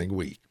this coming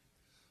week.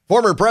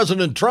 Former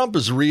President Trump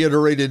has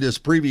reiterated his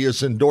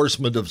previous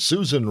endorsement of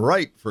Susan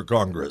Wright for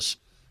Congress.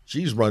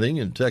 She's running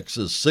in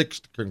Texas'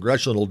 6th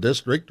congressional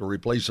district to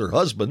replace her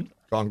husband,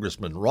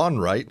 Congressman Ron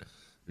Wright,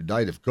 who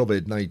died of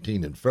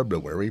COVID-19 in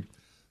February.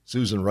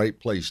 Susan Wright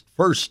placed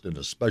first in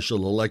a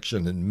special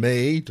election in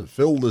May to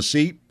fill the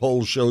seat.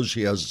 Polls show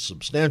she has a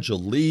substantial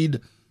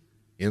lead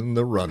in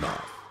the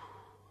runoff.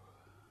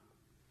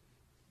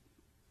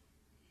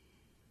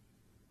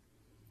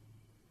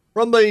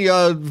 From the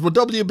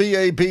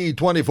WBAP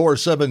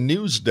 24/7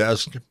 news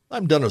desk,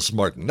 I'm Dennis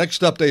Martin.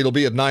 Next update will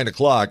be at 9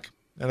 o'clock.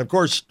 And, of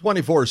course,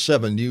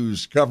 24/7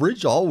 news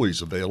coverage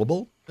always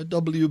available at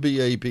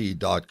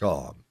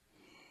WBAP.com.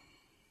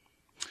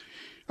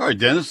 All right,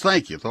 Dennis,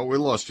 thank you. Thought we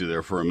lost you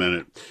there for a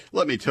minute.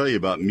 Let me tell you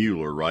about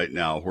Mueller right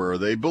now, where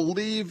they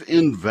believe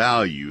in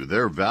value.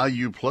 Their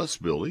Value Plus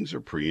buildings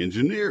are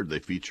pre-engineered. They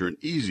feature an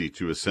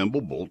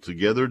easy-to-assemble,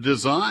 bolt-together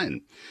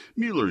design.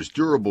 Mueller's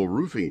durable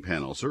roofing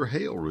panels are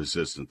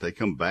hail-resistant. They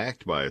come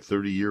backed by a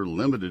 30-year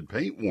limited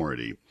paint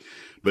warranty.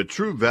 But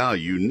true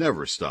value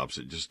never stops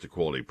at just a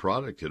quality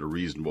product at a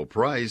reasonable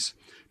price.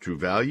 True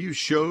value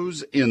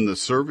shows in the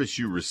service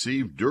you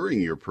receive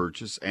during your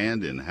purchase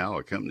and in how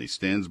a company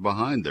stands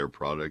behind their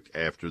product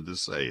after the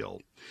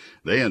sale.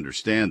 They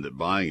understand that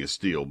buying a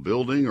steel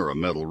building or a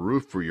metal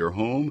roof for your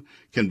home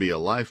can be a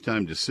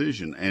lifetime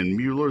decision, and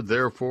Mueller,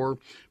 therefore,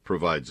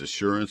 provides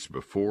assurance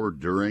before,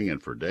 during,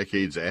 and for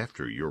decades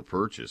after your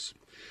purchase.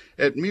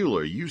 At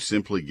Mueller, you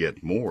simply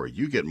get more.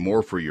 You get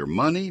more for your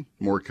money,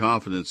 more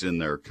confidence in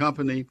their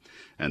company,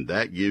 and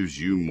that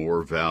gives you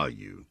more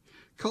value.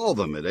 Call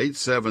them at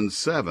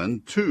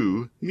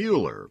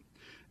 877-2-MUELLER,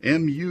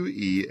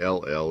 M-U-E-L-L-E-R.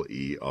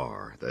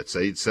 That's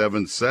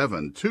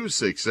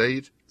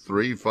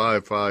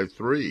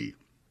 877-268-3553.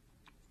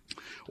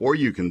 Or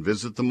you can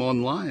visit them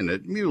online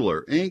at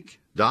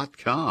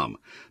MuellerInc.com.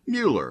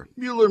 Mueller.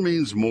 Mueller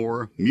means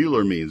more.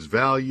 Mueller means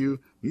value.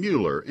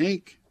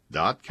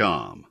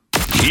 MuellerInc.com.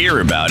 Hear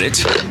about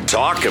it.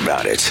 Talk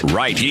about it.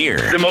 Right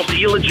here. The most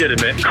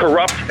illegitimate,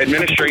 corrupt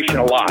administration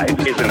alive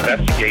is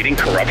investigating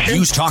corruption.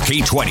 News Talk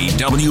 820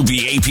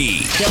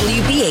 WBAP.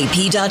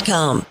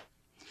 WBAP.com.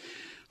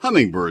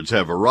 Hummingbirds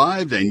have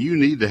arrived, and you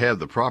need to have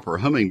the proper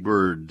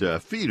hummingbird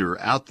feeder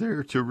out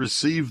there to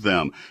receive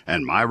them.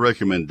 And my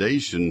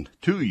recommendation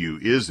to you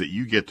is that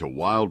you get to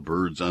Wild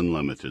Birds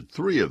Unlimited.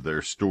 3 of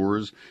their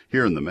stores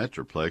here in the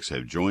Metroplex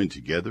have joined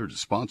together to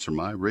sponsor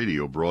my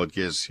radio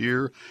broadcasts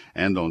here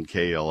and on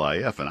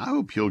KLIF. And I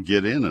hope you'll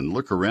get in and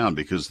look around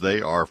because they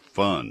are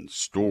fun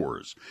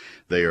stores.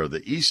 They are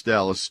the East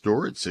Dallas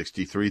store at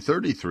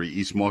 6333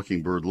 East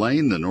Mockingbird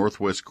Lane, the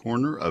northwest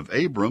corner of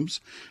Abrams,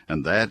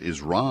 and that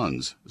is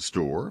Ron's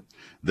store.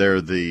 They're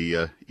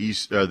the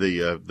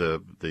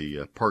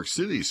Park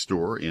City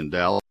store in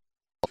Dallas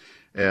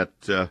at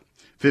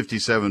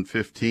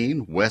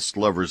 5715 West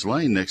Lovers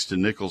Lane, next to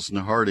Nichols and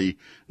Hardy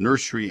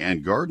Nursery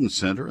and Garden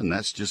Center, and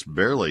that's just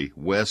barely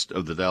west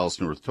of the Dallas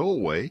North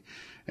Tollway.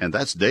 And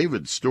that's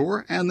David's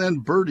store, and then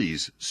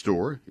Birdie's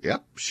store.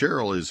 Yep,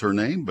 Cheryl is her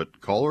name,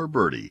 but call her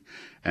Birdie.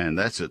 And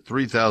that's at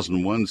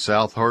 3001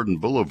 South Hardin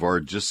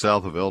Boulevard, just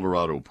south of El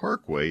Dorado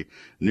Parkway,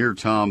 near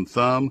Tom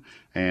Thumb.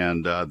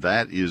 And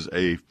that is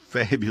a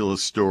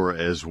fabulous store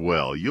as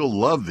well. You'll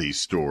love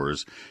these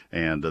stores,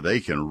 and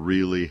they can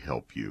really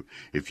help you.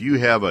 If you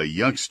have a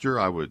youngster,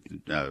 I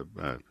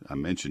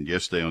mentioned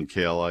yesterday on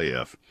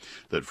KLIF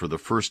that for the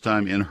first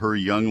time in her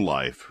young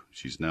life,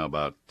 she's now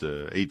about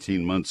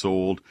 18 months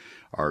old,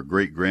 our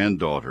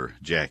great-granddaughter,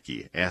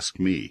 Jackie, asked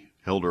me,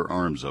 held her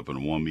arms up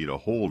and wanted me to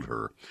hold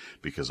her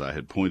because I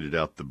had pointed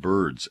out the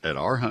birds at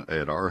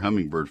our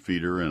hummingbird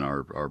feeder and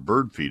our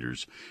bird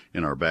feeders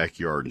in our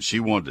backyard, and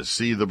she wanted to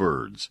see the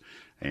birds.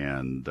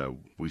 And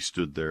we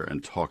stood there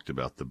and talked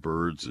about the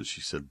birds, and she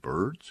said,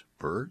 birds?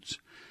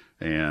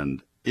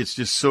 And it's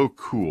just so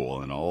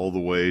cool. And all the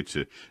way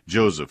to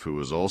Joseph, who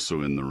was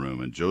also in the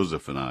room, and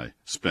Joseph and I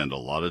spend a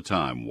lot of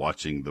time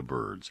watching the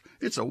birds.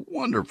 It's a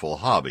wonderful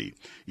hobby,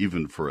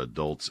 even for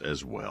adults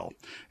as well.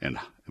 And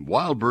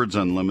Wild Birds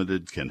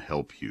Unlimited can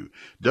help you.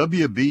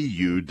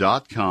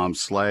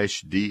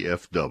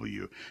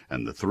 WBU.com/DFW.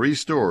 And the 3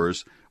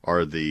 stores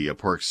are the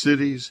Park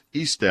Cities,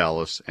 East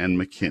Dallas, and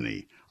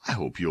McKinney. I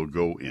hope you'll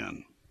go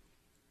in.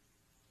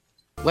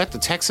 Let the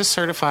Texas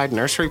Certified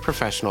Nursery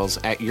Professionals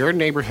at your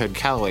neighborhood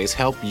Callaways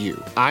help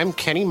you. I'm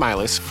Kenny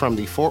Milas from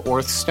the Fort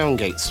Worth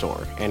Stonegate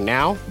store. And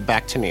now,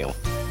 back to Neil.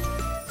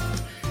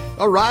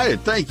 All right.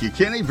 Thank you,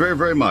 Kenny, very,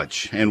 very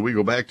much. And we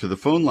go back to the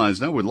phone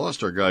lines now. We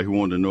lost our guy who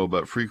wanted to know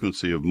about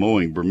frequency of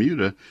mowing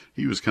Bermuda.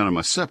 He was kind of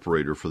my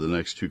separator for the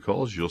next 2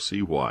 calls. You'll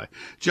see why.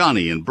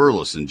 Johnny in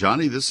Burleson.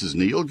 Johnny, this is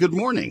Neil. Good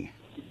morning.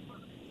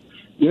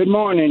 Good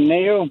morning,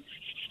 Neil.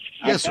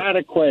 Yes, I've got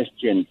a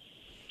question.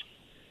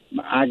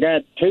 I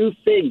got 2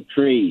 fig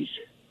trees,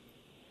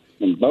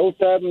 and both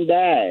of them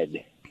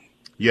died.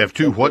 You have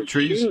 2 what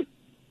trees?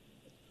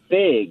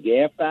 Fig,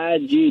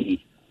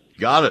 F-I-G.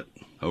 Got it.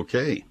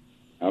 Okay.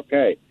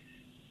 Okay.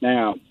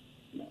 Now,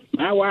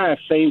 my wife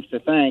seems to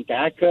think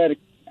I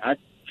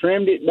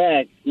trimmed it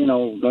back,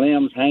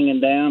 limbs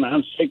hanging down.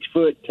 I'm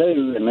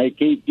 6'2", and they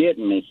keep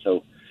getting me.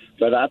 So,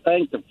 but I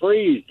think the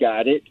freeze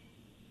got it.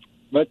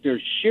 But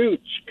there's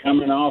shoots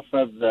coming off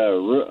of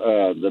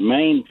the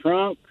main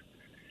trunk,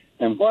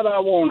 and what I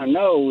want to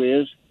know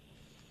is,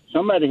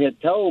 somebody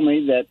had told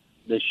me that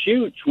the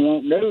shoots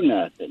won't do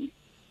nothing.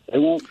 They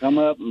won't come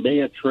up and be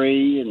a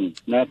tree and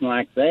nothing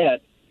like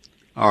that.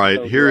 All right,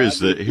 So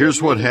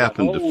here's what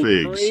happened to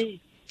figs.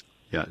 Tree?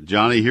 Yeah,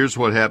 Johnny, here's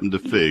what happened to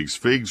figs.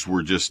 Figs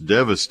were just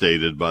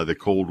devastated by the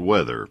cold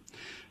weather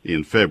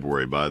in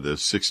February, by the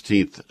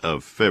 16th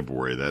of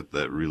February,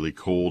 that really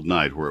cold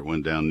night where it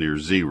went down near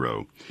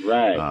 0.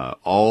 Right.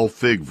 All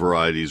fig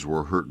varieties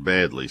were hurt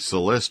badly.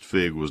 Celeste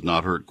fig was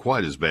not hurt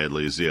quite as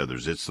badly as the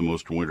others. It's the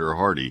most winter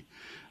hardy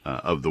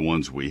of the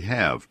ones we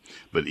have,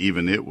 but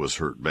even it was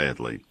hurt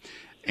badly.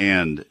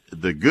 And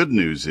the good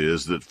news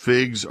is that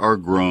figs are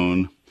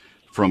grown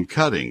from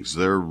cuttings.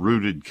 They're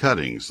rooted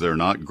cuttings. They're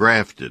not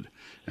grafted.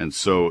 And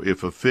so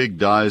if a fig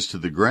dies to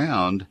the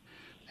ground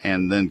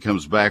and then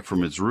comes back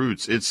from its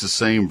roots, it's the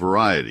same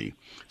variety.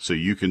 So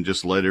you can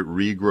just let it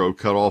regrow,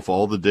 cut off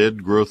all the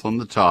dead growth on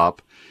the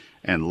top,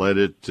 and let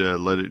it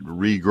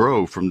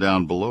regrow from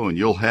down below, and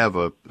you'll have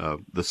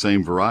the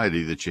same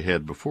variety that you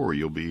had before.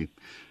 You'll be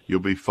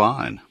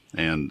fine.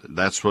 And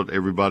that's what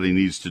everybody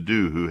needs to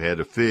do who had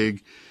a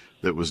fig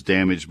that was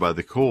damaged by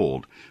the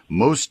cold.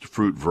 Most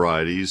fruit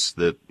varieties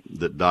that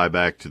die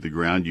back to the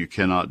ground, you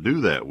cannot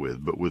do that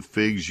with, but with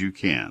figs you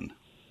can.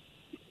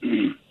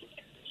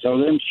 So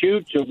them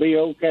shoots will be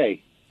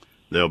okay.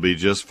 They'll be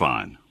just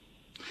fine.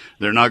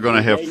 They're not going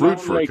to have fruit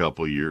for a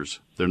couple of years.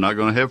 They're not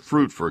going to have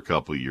fruit for a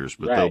couple of years,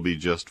 but Right. they'll be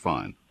just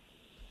fine.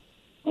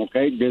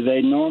 Okay. Do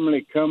they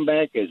normally come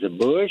back as a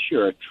bush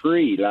or a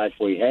tree like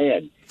we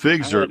had?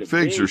 Figs are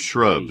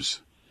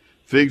shrubs.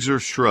 Figs are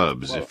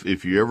shrubs. Well,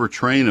 If you ever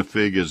train a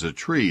fig as a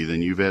tree,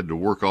 then you've had to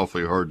work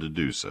awfully hard to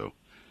do so.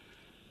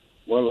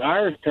 Well,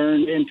 ours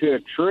turned into a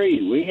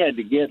tree. We had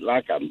to get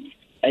like a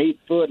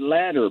 8-foot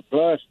ladder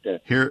plus to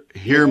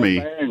Hear me.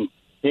 there and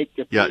pick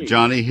the Yeah, fig.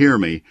 Johnny, hear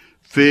me.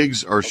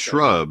 Figs are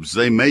shrubs.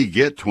 They may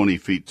get 20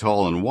 feet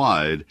tall and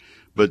wide,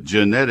 but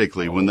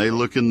genetically, when they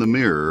look in the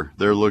mirror,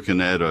 they're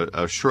looking at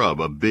a shrub,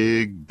 a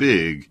big,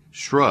 big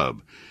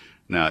shrub.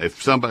 Now,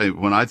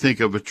 when I think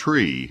of a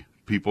tree,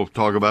 people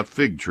talk about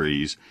fig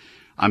trees,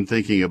 I'm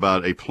thinking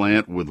about a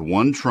plant with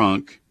one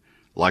trunk,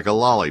 like a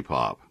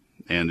lollipop.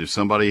 And if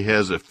somebody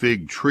has a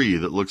fig tree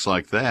that looks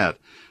like that,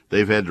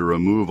 they've had to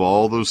remove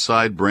all those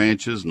side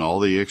branches and all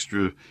the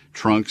extra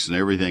trunks and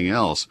everything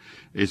else.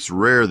 It's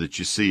rare that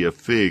you see a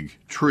fig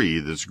tree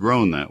that's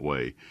grown that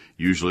way.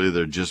 Usually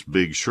they're just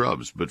big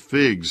shrubs. But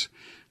figs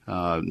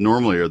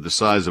normally are the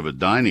size of a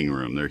dining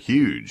room. They're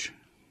huge.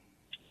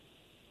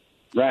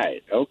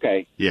 Right.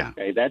 Okay. Yeah.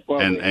 Okay, that's what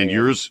we And had.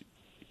 yours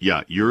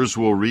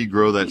will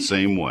regrow that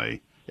same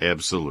way.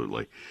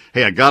 Absolutely.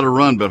 Hey, I got to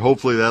run, but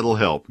hopefully that'll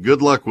help.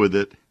 Good luck with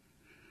it.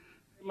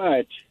 Very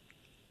much.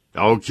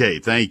 Okay,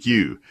 thank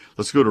you.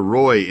 Let's go to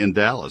Roy in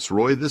Dallas.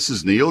 Roy, this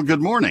is Neil.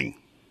 Good morning.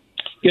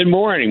 Good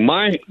morning.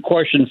 My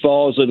question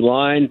falls in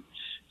line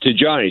to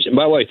Johnny's. And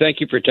by the way,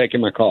 thank you for taking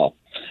my call.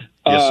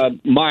 Yes,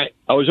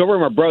 I was over at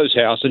my brother's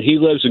house, and he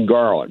lives in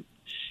Garland,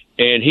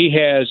 and he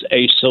has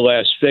a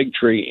Celeste fig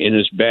tree in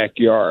his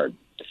backyard.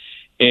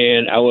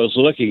 And I was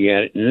looking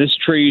at it, and this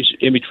tree's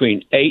in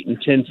between 8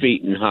 and 10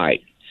 feet in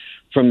height.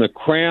 From the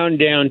crown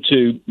down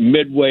to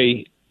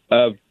midway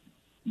of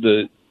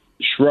the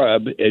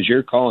shrub, as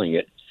you're calling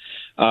it,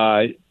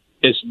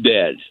 it's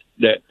dead.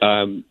 That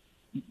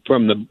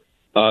from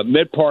the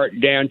mid part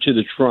down to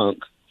the trunk,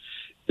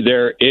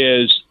 there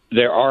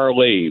are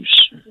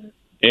leaves,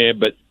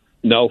 but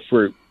no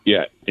fruit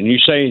yet. And you're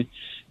saying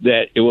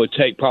that it will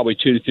take probably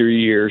 2 to 3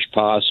 years,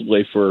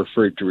 possibly, for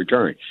fruit to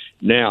return.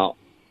 Now,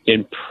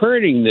 in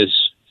pruning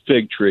this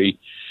fig tree,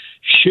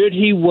 should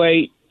he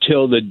wait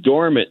till the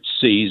dormant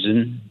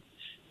season?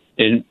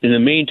 In the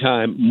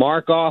meantime,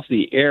 mark off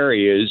the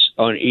areas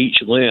on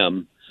each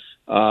limb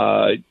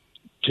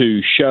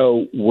to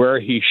show where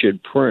he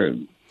should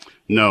prune.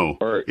 No.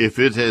 If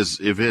it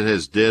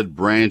has dead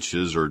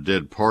branches or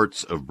dead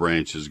parts of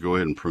branches, go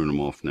ahead and prune them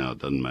off now. It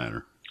doesn't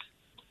matter.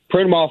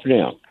 Prune them off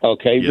now.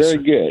 Okay, Yes, very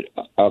sir. good.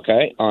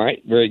 Okay, all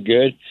right, very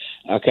good.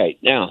 Okay,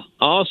 now,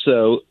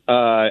 also,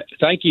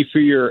 thank you for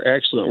your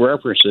excellent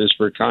references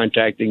for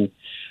contacting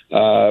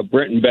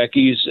Brent and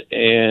Becky's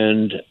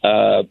and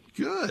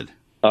Good.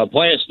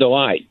 Plants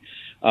Delight.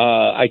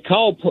 I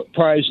called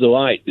Prize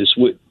Delight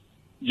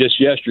just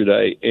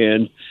yesterday,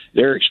 and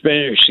they're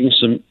experiencing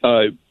some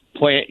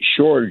plant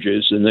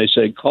shortages, and they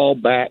said call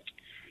back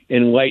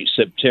in late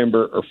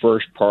September or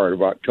first part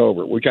of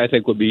October, which I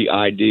think would be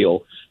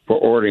ideal for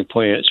ordering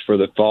plants for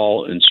the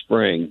fall and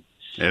spring.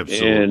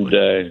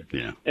 Absolutely.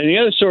 And the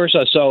other source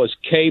I saw was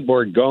K.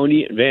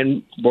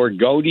 Van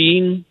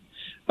Borgodian.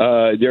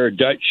 They're a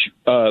Dutch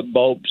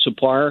bulb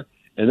supplier,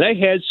 and they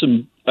had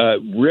some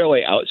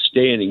really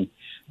outstanding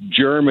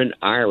German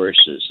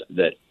irises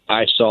that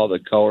I saw the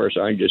colors.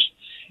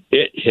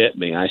 It hit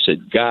me. I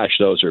said, gosh,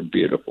 those are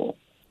beautiful.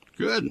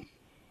 Good.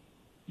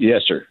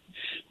 Yes, sir.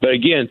 But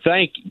again,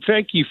 thank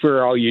you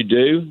for all you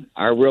do.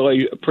 I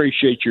really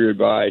appreciate your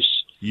advice.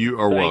 You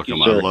are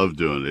welcome. I love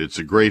doing it. It's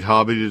a great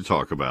hobby to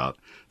talk about.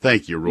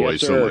 Thank you, Roy,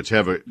 so much.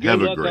 Have a great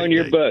day. On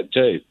your book,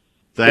 too.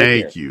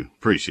 Thank you.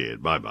 Appreciate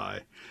it.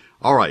 Bye-bye.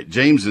 All right,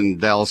 James in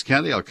Dallas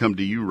County, I'll come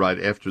to you right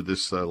after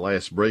this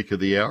last break of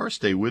the hour.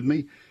 Stay with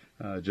me.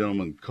 A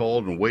gentleman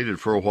called and waited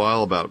for a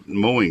while about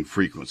mowing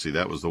frequency.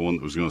 That was the one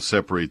that was going to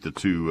separate the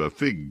two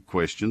fig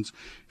questions.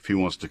 If he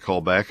wants to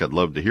call back, I'd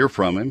love to hear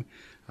from him.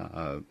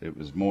 It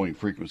was mowing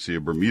frequency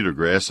of Bermuda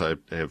grass. I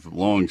have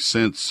long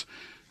since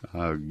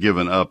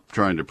given up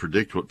trying to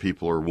predict what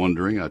people are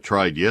wondering. I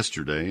tried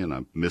yesterday, and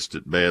I missed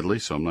it badly,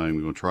 so I'm not even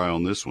going to try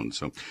on this one.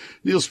 So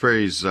Neil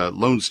Sperry's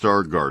Lone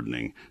Star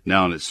Gardening,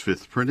 now in its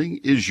 5th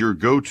printing, is your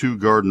go-to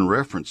garden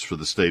reference for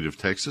the state of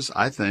Texas,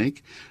 I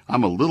think.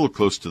 I'm a little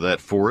close to that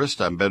forest.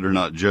 I better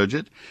not judge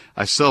it.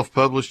 I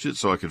self-published it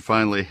so I could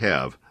finally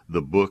have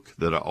the book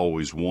that I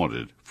always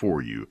wanted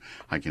for you.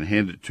 I can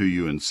hand it to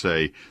you and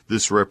say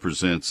this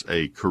represents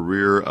a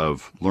career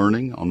of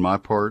learning on my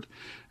part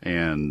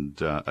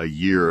and a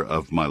year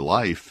of my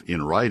life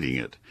in writing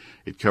it.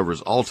 It covers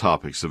all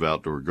topics of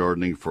outdoor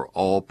gardening for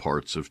all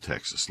parts of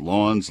Texas: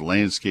 lawns,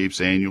 landscapes,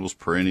 annuals,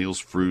 perennials,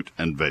 fruit,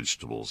 and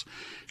vegetables.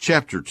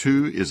 Chapter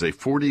 2 is a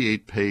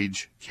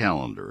 48-page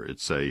calendar.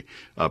 It's a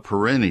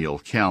perennial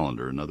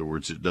calendar. In other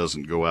words, it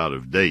doesn't go out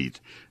of date.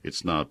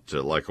 It's not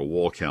like a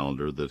wall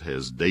calendar that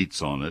has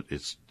dates on it.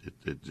 It's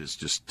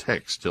just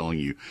text telling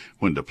you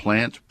when to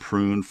plant,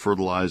 prune,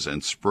 fertilize,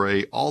 and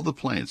spray all the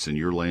plants in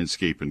your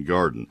landscape and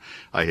garden.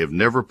 I have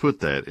never put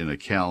that in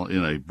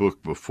a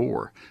book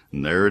before,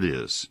 and there it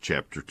is,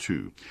 Chapter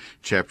 2.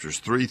 Chapters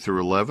 3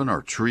 through 11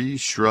 are trees,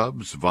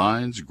 shrubs,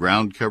 vines,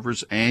 ground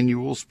covers,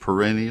 annuals,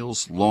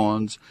 perennials,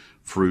 lawns,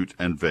 fruit,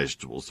 and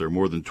vegetables. There are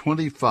more than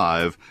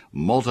 25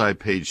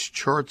 multi-page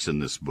charts in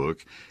this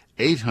book,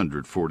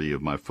 840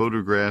 of my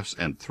photographs,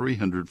 and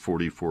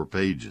 344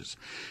 pages.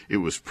 It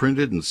was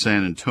printed in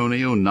San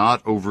Antonio,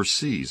 not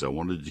overseas. I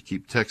wanted to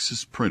keep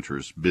Texas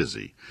printers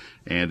busy.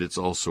 And it's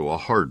also a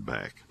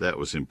hardback. That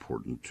was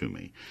important to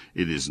me.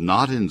 It is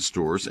not in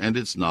stores, and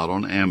it's not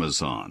on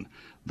Amazon.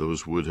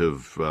 Those would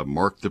have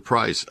marked the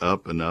price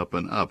up and up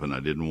and up, and I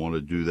didn't want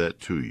to do that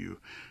to you.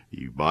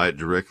 You buy it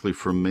directly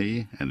from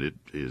me, and it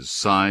is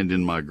signed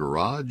in my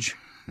garage.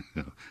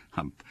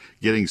 I'm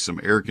getting some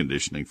air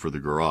conditioning for the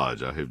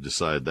garage. I have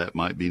decided that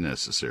might be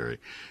necessary.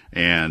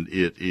 And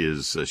it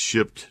is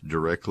shipped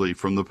directly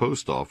from the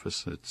post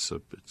office. It's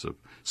a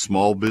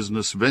small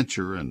business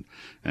venture, and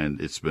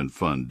it's been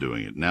fun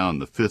doing it. Now in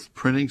the 5th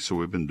printing, so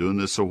we've been doing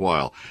this a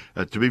while.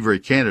 To be very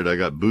candid, I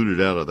got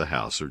booted out of the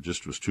house. There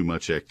just was too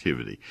much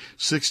activity.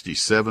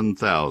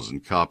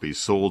 67,000 copies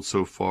sold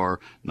so far,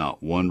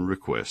 not one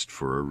request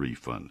for a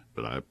refund.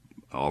 But I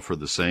offer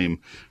the same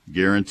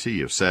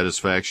guarantee of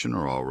satisfaction,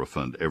 or I'll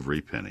refund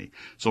every penny.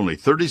 It's only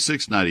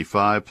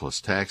 $36.95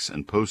 plus tax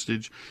and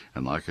postage,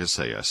 and like I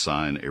say, I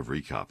sign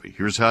every copy.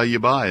 Here's how you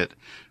buy it.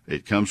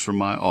 It comes from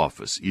my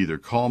office. Either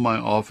call my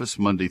office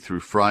Monday through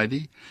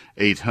Friday,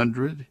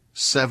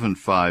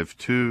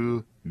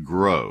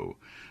 800-752-GROW.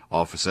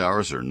 Office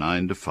hours are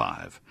 9 to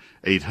 5.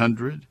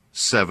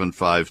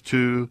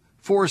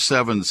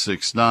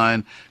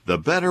 800-752-4769. The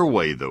better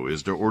way, though,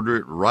 is to order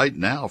it right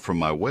now from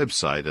my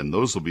website, and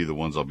those will be the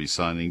ones I'll be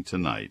signing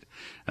tonight.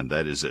 And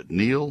that is at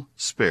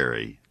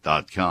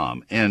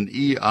neilsperry.com,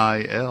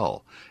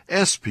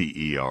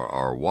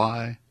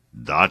 NeilSperry.com.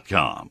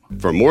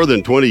 For more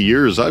than 20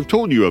 years, I've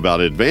told you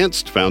about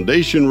Advanced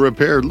Foundation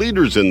Repair,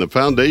 leaders in the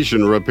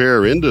foundation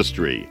repair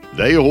industry.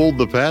 They hold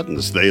the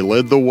patents. They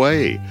led the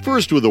way.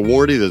 First with a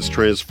warranty that's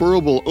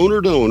transferable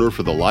owner to owner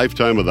for the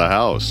lifetime of the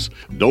house.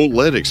 Don't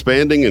let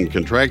expanding and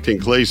contracting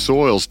clay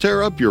soils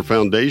tear up your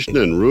foundation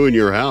and ruin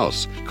your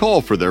house.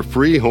 Call for their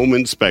free home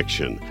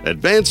inspection.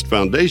 Advanced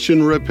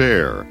Foundation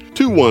Repair,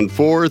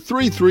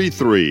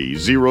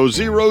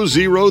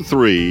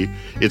 214-333-0003.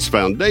 It's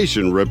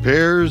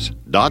foundationrepairs.com.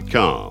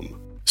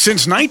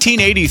 Since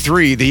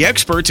 1983, the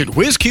experts at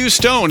WhizQ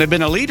Stone have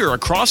been a leader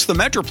across the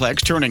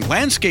Metroplex, turning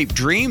landscape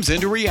dreams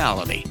into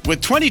reality.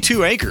 With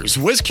 22 acres,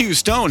 WhizQ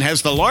Stone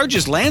has the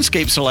largest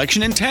landscape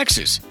selection in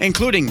Texas,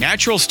 including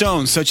natural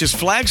stones such as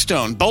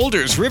flagstone,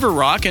 boulders, river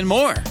rock, and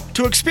more.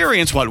 To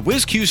experience what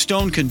WhizQ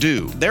Stone can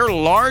do, their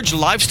large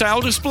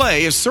lifestyle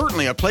display is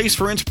certainly a place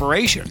for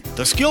inspiration.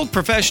 The skilled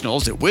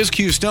professionals at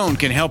WhizQ Stone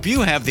can help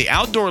you have the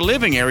outdoor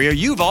living area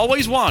you've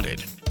always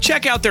wanted.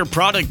 Check out their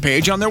product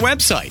page on their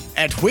website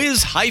at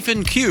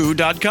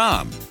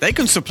whiz-q.com. They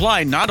can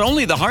supply not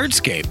only the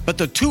hardscape, but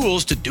the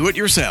tools to do it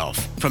yourself.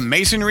 From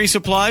masonry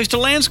supplies to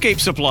landscape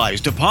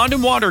supplies to pond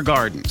and water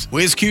gardens,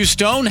 WhizQ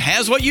Stone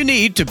has what you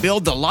need to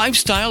build the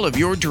lifestyle of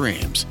your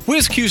dreams.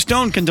 WhizQ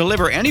Stone can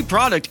deliver any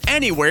product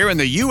anywhere in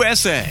the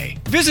USA.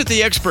 Visit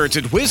the experts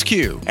at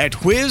WhizQ at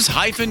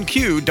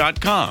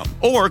whiz-q.com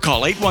or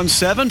call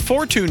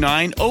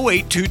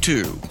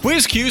 817-429-0822.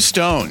 WhizQ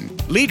Stone,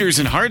 leaders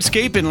in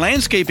hardscape and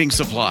landscaping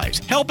supplies,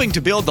 helping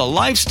to build the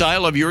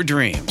lifestyle of your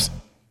dreams.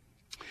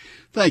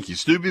 Thank you,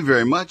 Stubby,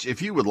 very much.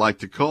 If you would like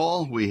to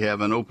call, we have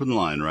an open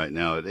line right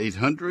now at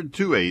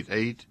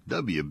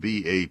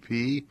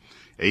 800-288-WBAP,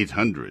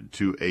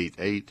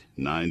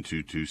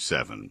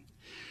 800-288-9227.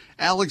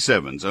 Alex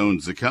Evans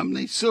owns the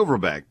company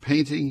Silverback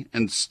Painting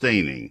and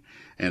Staining,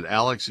 and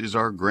Alex is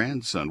our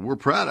grandson. We're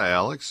proud of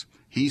Alex.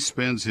 He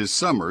spends his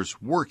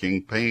summers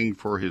working, paying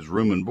for his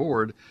room and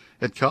board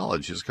at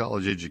college. His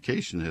college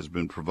education has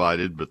been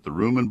provided, but the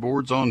room and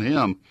board's on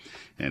him,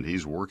 and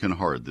he's working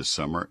hard this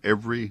summer.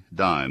 Every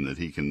dime that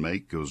he can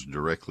make goes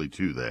directly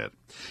to that.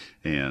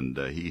 And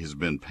he has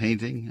been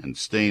painting and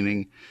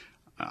staining,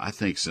 I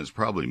think, since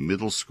probably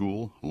middle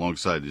school,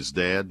 alongside his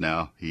dad.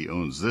 Now he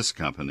owns this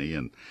company,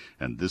 and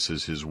this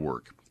is his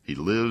work. He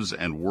lives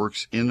and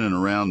works in and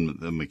around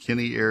the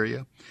McKinney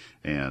area.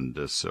 And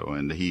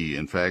he,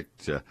 in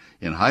fact,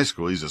 in high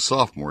school, he's a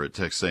sophomore at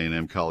Texas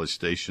A&M College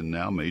Station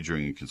now,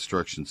 majoring in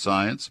construction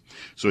science.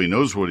 So he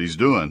knows what he's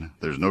doing.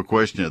 There's no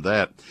question of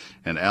that.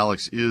 And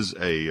Alex is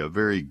a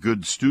very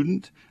good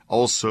student,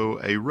 also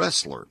a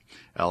wrestler.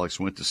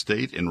 Alex went to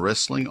state in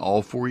wrestling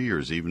all 4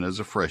 years, even as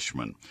a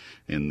freshman,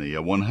 in the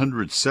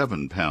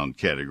 107-pound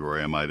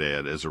category, I might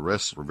add, as a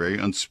wrestler, very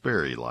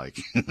unsperry-like,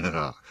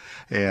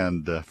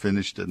 and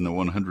finished in the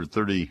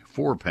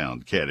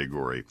 134-pound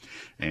category,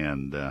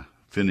 and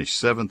finished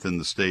 7th in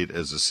the state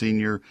as a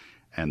senior,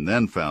 and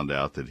then found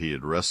out that he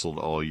had wrestled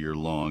all year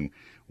long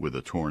with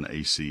a torn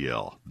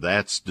ACL.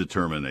 That's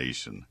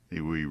determination.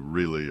 We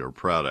really are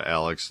proud of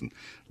Alex and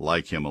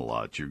like him a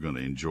lot. You're going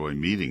to enjoy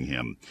meeting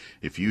him.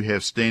 If you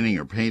have staining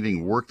or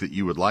painting work that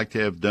you would like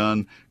to have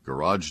done,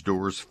 garage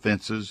doors,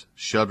 fences,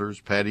 shutters,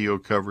 patio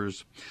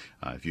covers,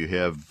 if you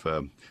have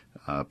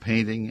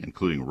painting,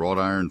 including wrought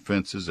iron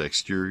fences,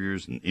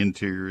 exteriors and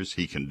interiors,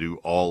 he can do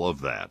all of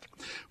that.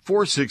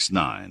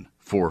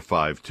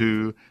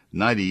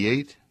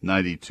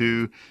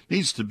 469-452-9892.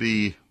 Needs to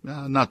be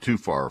not too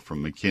far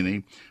from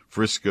McKinney,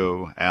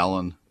 Frisco,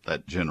 Allen,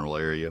 that general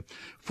area.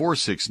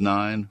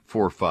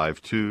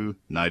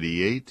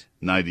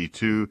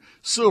 469-452-9892.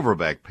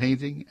 Silverback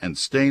Painting and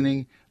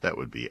Staining. That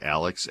would be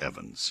Alex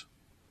Evans.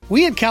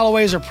 We at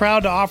Callaway's are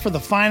proud to offer the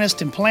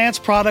finest in plants,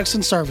 products,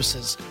 and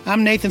services.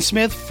 I'm Nathan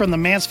Smith from the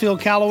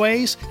Mansfield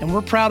Callaways, and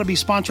we're proud to be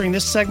sponsoring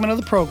this segment of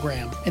the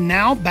program. And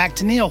now, back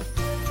to Neil.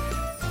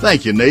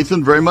 Thank you,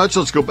 Nathan, very much.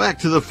 Let's go back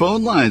to the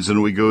phone lines,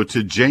 and we go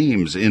to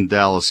James in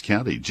Dallas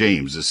County.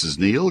 James, this is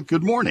Neil.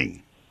 Good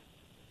morning.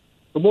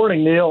 Good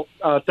morning, Neil.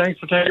 Thanks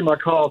for taking my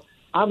call.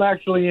 I'm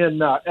actually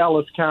in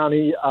Ellis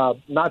County,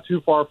 not too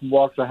far from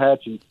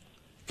Waxahachie.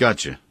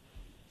 Gotcha.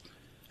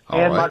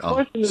 And my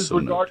question is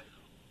regarding...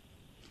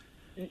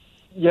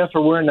 Yes,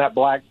 sir, we're in that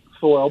black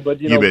soil,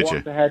 but, you know,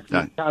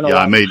 Waxahachie kind of... Yeah,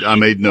 I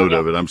made note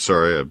of it. I'm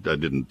sorry, I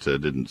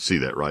didn't see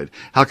that right.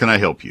 How can I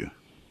help you?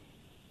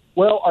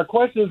 Well, our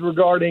question is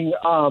regarding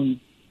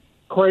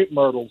crepe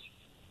myrtles.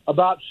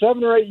 About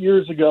 7 or 8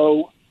 years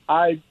ago,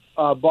 I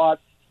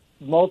bought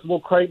multiple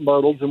crepe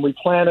myrtles, and we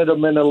planted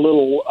them in a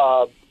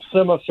little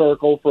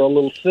semicircle for a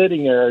little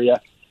sitting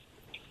area.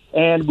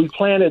 And we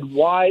planted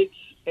whites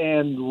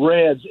and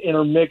reds,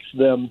 intermixed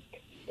them.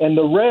 And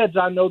the reds,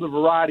 I know the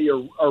variety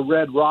are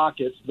Red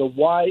Rockets. The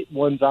white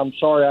ones, I'm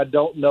sorry, I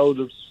don't know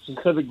the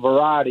specific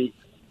variety.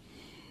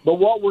 But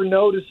what we're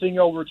noticing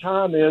over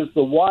time is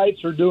the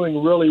whites are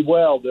doing really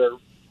well. They're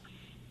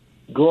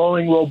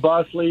growing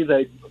robustly.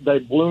 They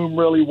bloom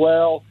really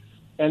well.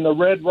 And the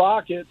Red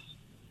Rockets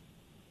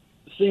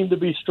seem to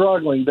be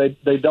struggling.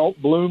 They don't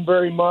bloom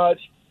very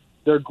much.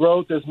 Their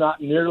growth is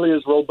not nearly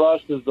as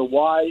robust as the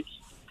whites.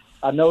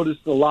 I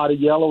noticed a lot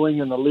of yellowing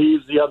in the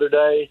leaves the other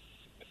day.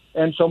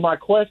 And so my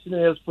question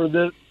is, for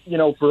this, you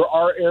know, for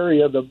our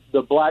area,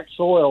 the black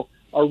soil,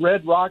 are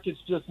Red Rockets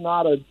just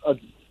not a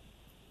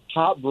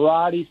top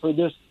variety for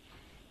this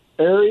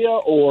area,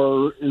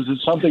 or is it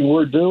something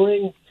we're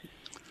doing?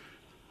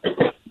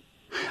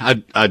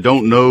 I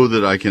don't know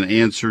that I can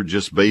answer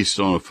just based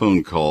on a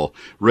phone call.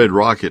 Red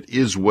Rocket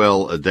is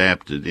well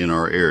adapted in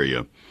our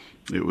area.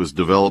 It was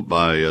developed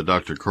by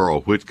Dr.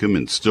 Carl Whitcomb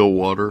in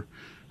Stillwater,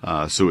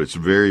 so it's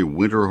very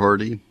winter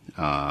hardy.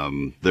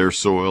 Their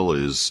soil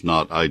is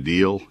not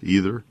ideal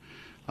either,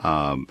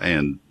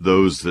 and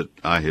those that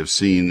I have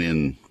seen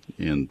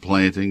in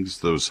plantings,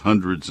 those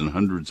hundreds and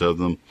hundreds of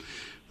them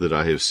that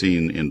I have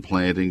seen in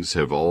plantings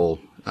have all,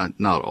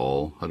 not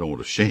all, I don't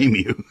want to shame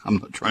you, I'm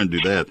not trying to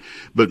do that,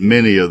 but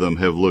many of them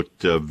have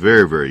looked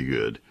very, very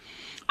good.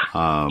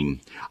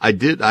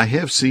 I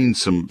have seen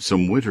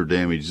some winter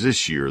damage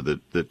this year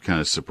that kind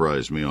of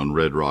surprised me on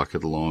Red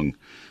Rocket along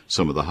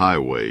some of the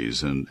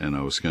highways, and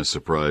I was kind of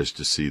surprised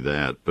to see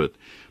that. But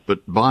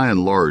by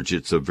and large,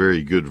 it's a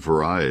very good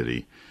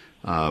variety.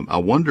 I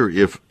wonder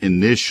if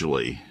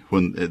initially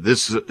when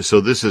this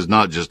has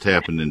not just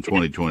happened in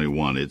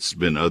 2021, it's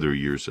been other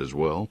years as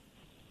well.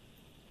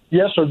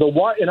 Yes, sir. The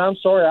white, and I'm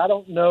sorry, I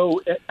don't know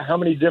how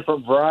many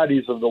different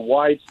varieties of the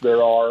whites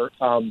there are.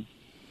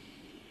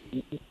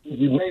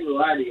 You main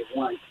variety of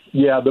whites.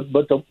 Yeah,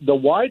 but the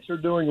whites are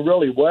doing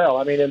really well.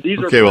 I mean, and these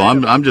are okay. Well,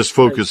 I'm just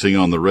focusing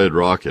on the Red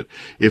Rocket.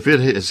 If it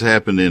has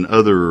happened in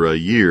other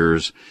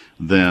years,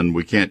 then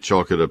we can't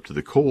chalk it up to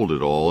the cold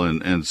at all.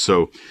 And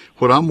so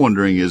what I'm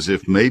wondering is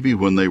if maybe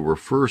when they were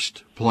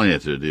first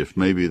planted, if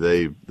maybe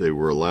they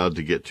were allowed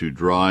to get too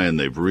dry and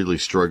they've really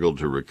struggled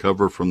to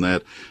recover from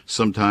that.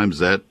 Sometimes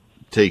that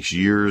takes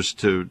years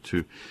to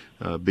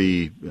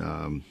be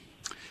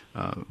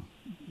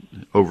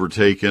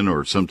overtaken,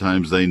 or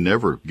sometimes they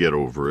never get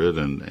over it.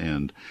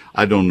 And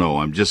I don't know.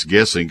 I'm just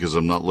guessing because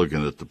I'm not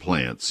looking at the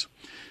plants.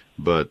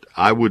 But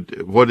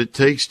what it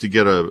takes to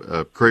get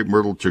a crepe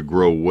myrtle to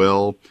grow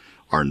well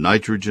are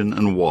nitrogen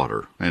and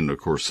water, and of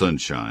course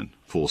sunshine,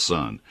 full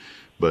sun.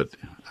 But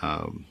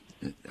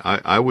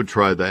I would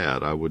try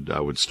that. I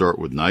would start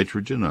with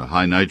nitrogen, a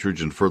high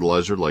nitrogen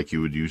fertilizer like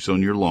you would use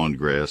on your lawn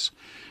grass,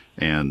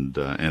 and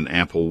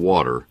ample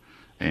water,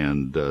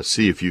 and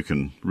see if you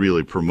can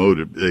really promote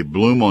it. They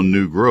bloom on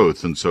new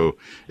growth, and so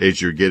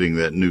as you're getting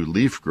that new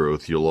leaf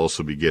growth, you'll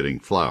also be getting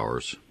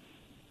flowers.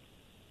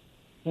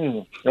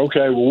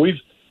 Okay, well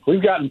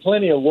we've gotten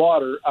plenty of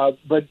water,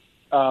 but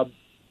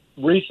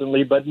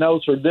recently, but no,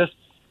 sir. This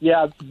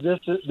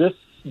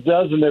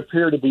doesn't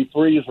appear to be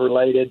freeze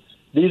related.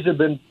 These have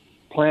been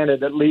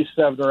planted at least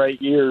 7 or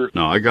 8 years.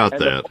 No, I got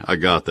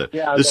that.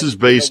 Yeah, this is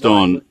based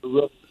on.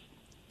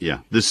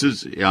 Yeah,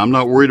 I'm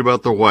not worried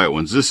about the white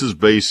ones. This is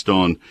based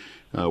on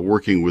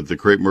working with the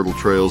Crepe Myrtle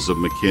Trails of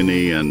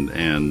McKinney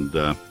and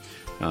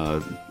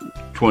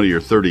 20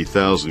 or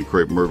 30,000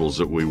 crepe myrtles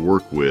that we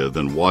work with,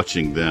 and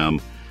watching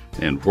them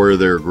and where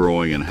they're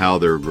growing and how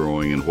they're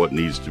growing and what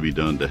needs to be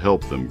done to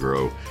help them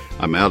grow.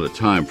 I'm out of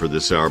time for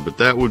this hour, but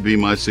that would be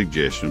my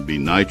suggestion, be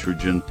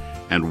nitrogen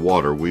and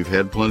water. We've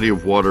had plenty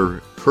of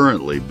water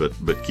currently, but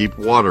keep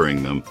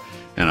watering them.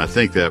 And I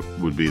think that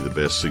would be the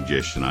best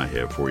suggestion I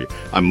have for you.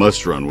 I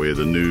must run. We have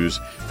the news.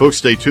 Folks,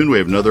 stay tuned. We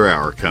have another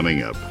hour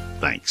coming up.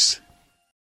 Thanks.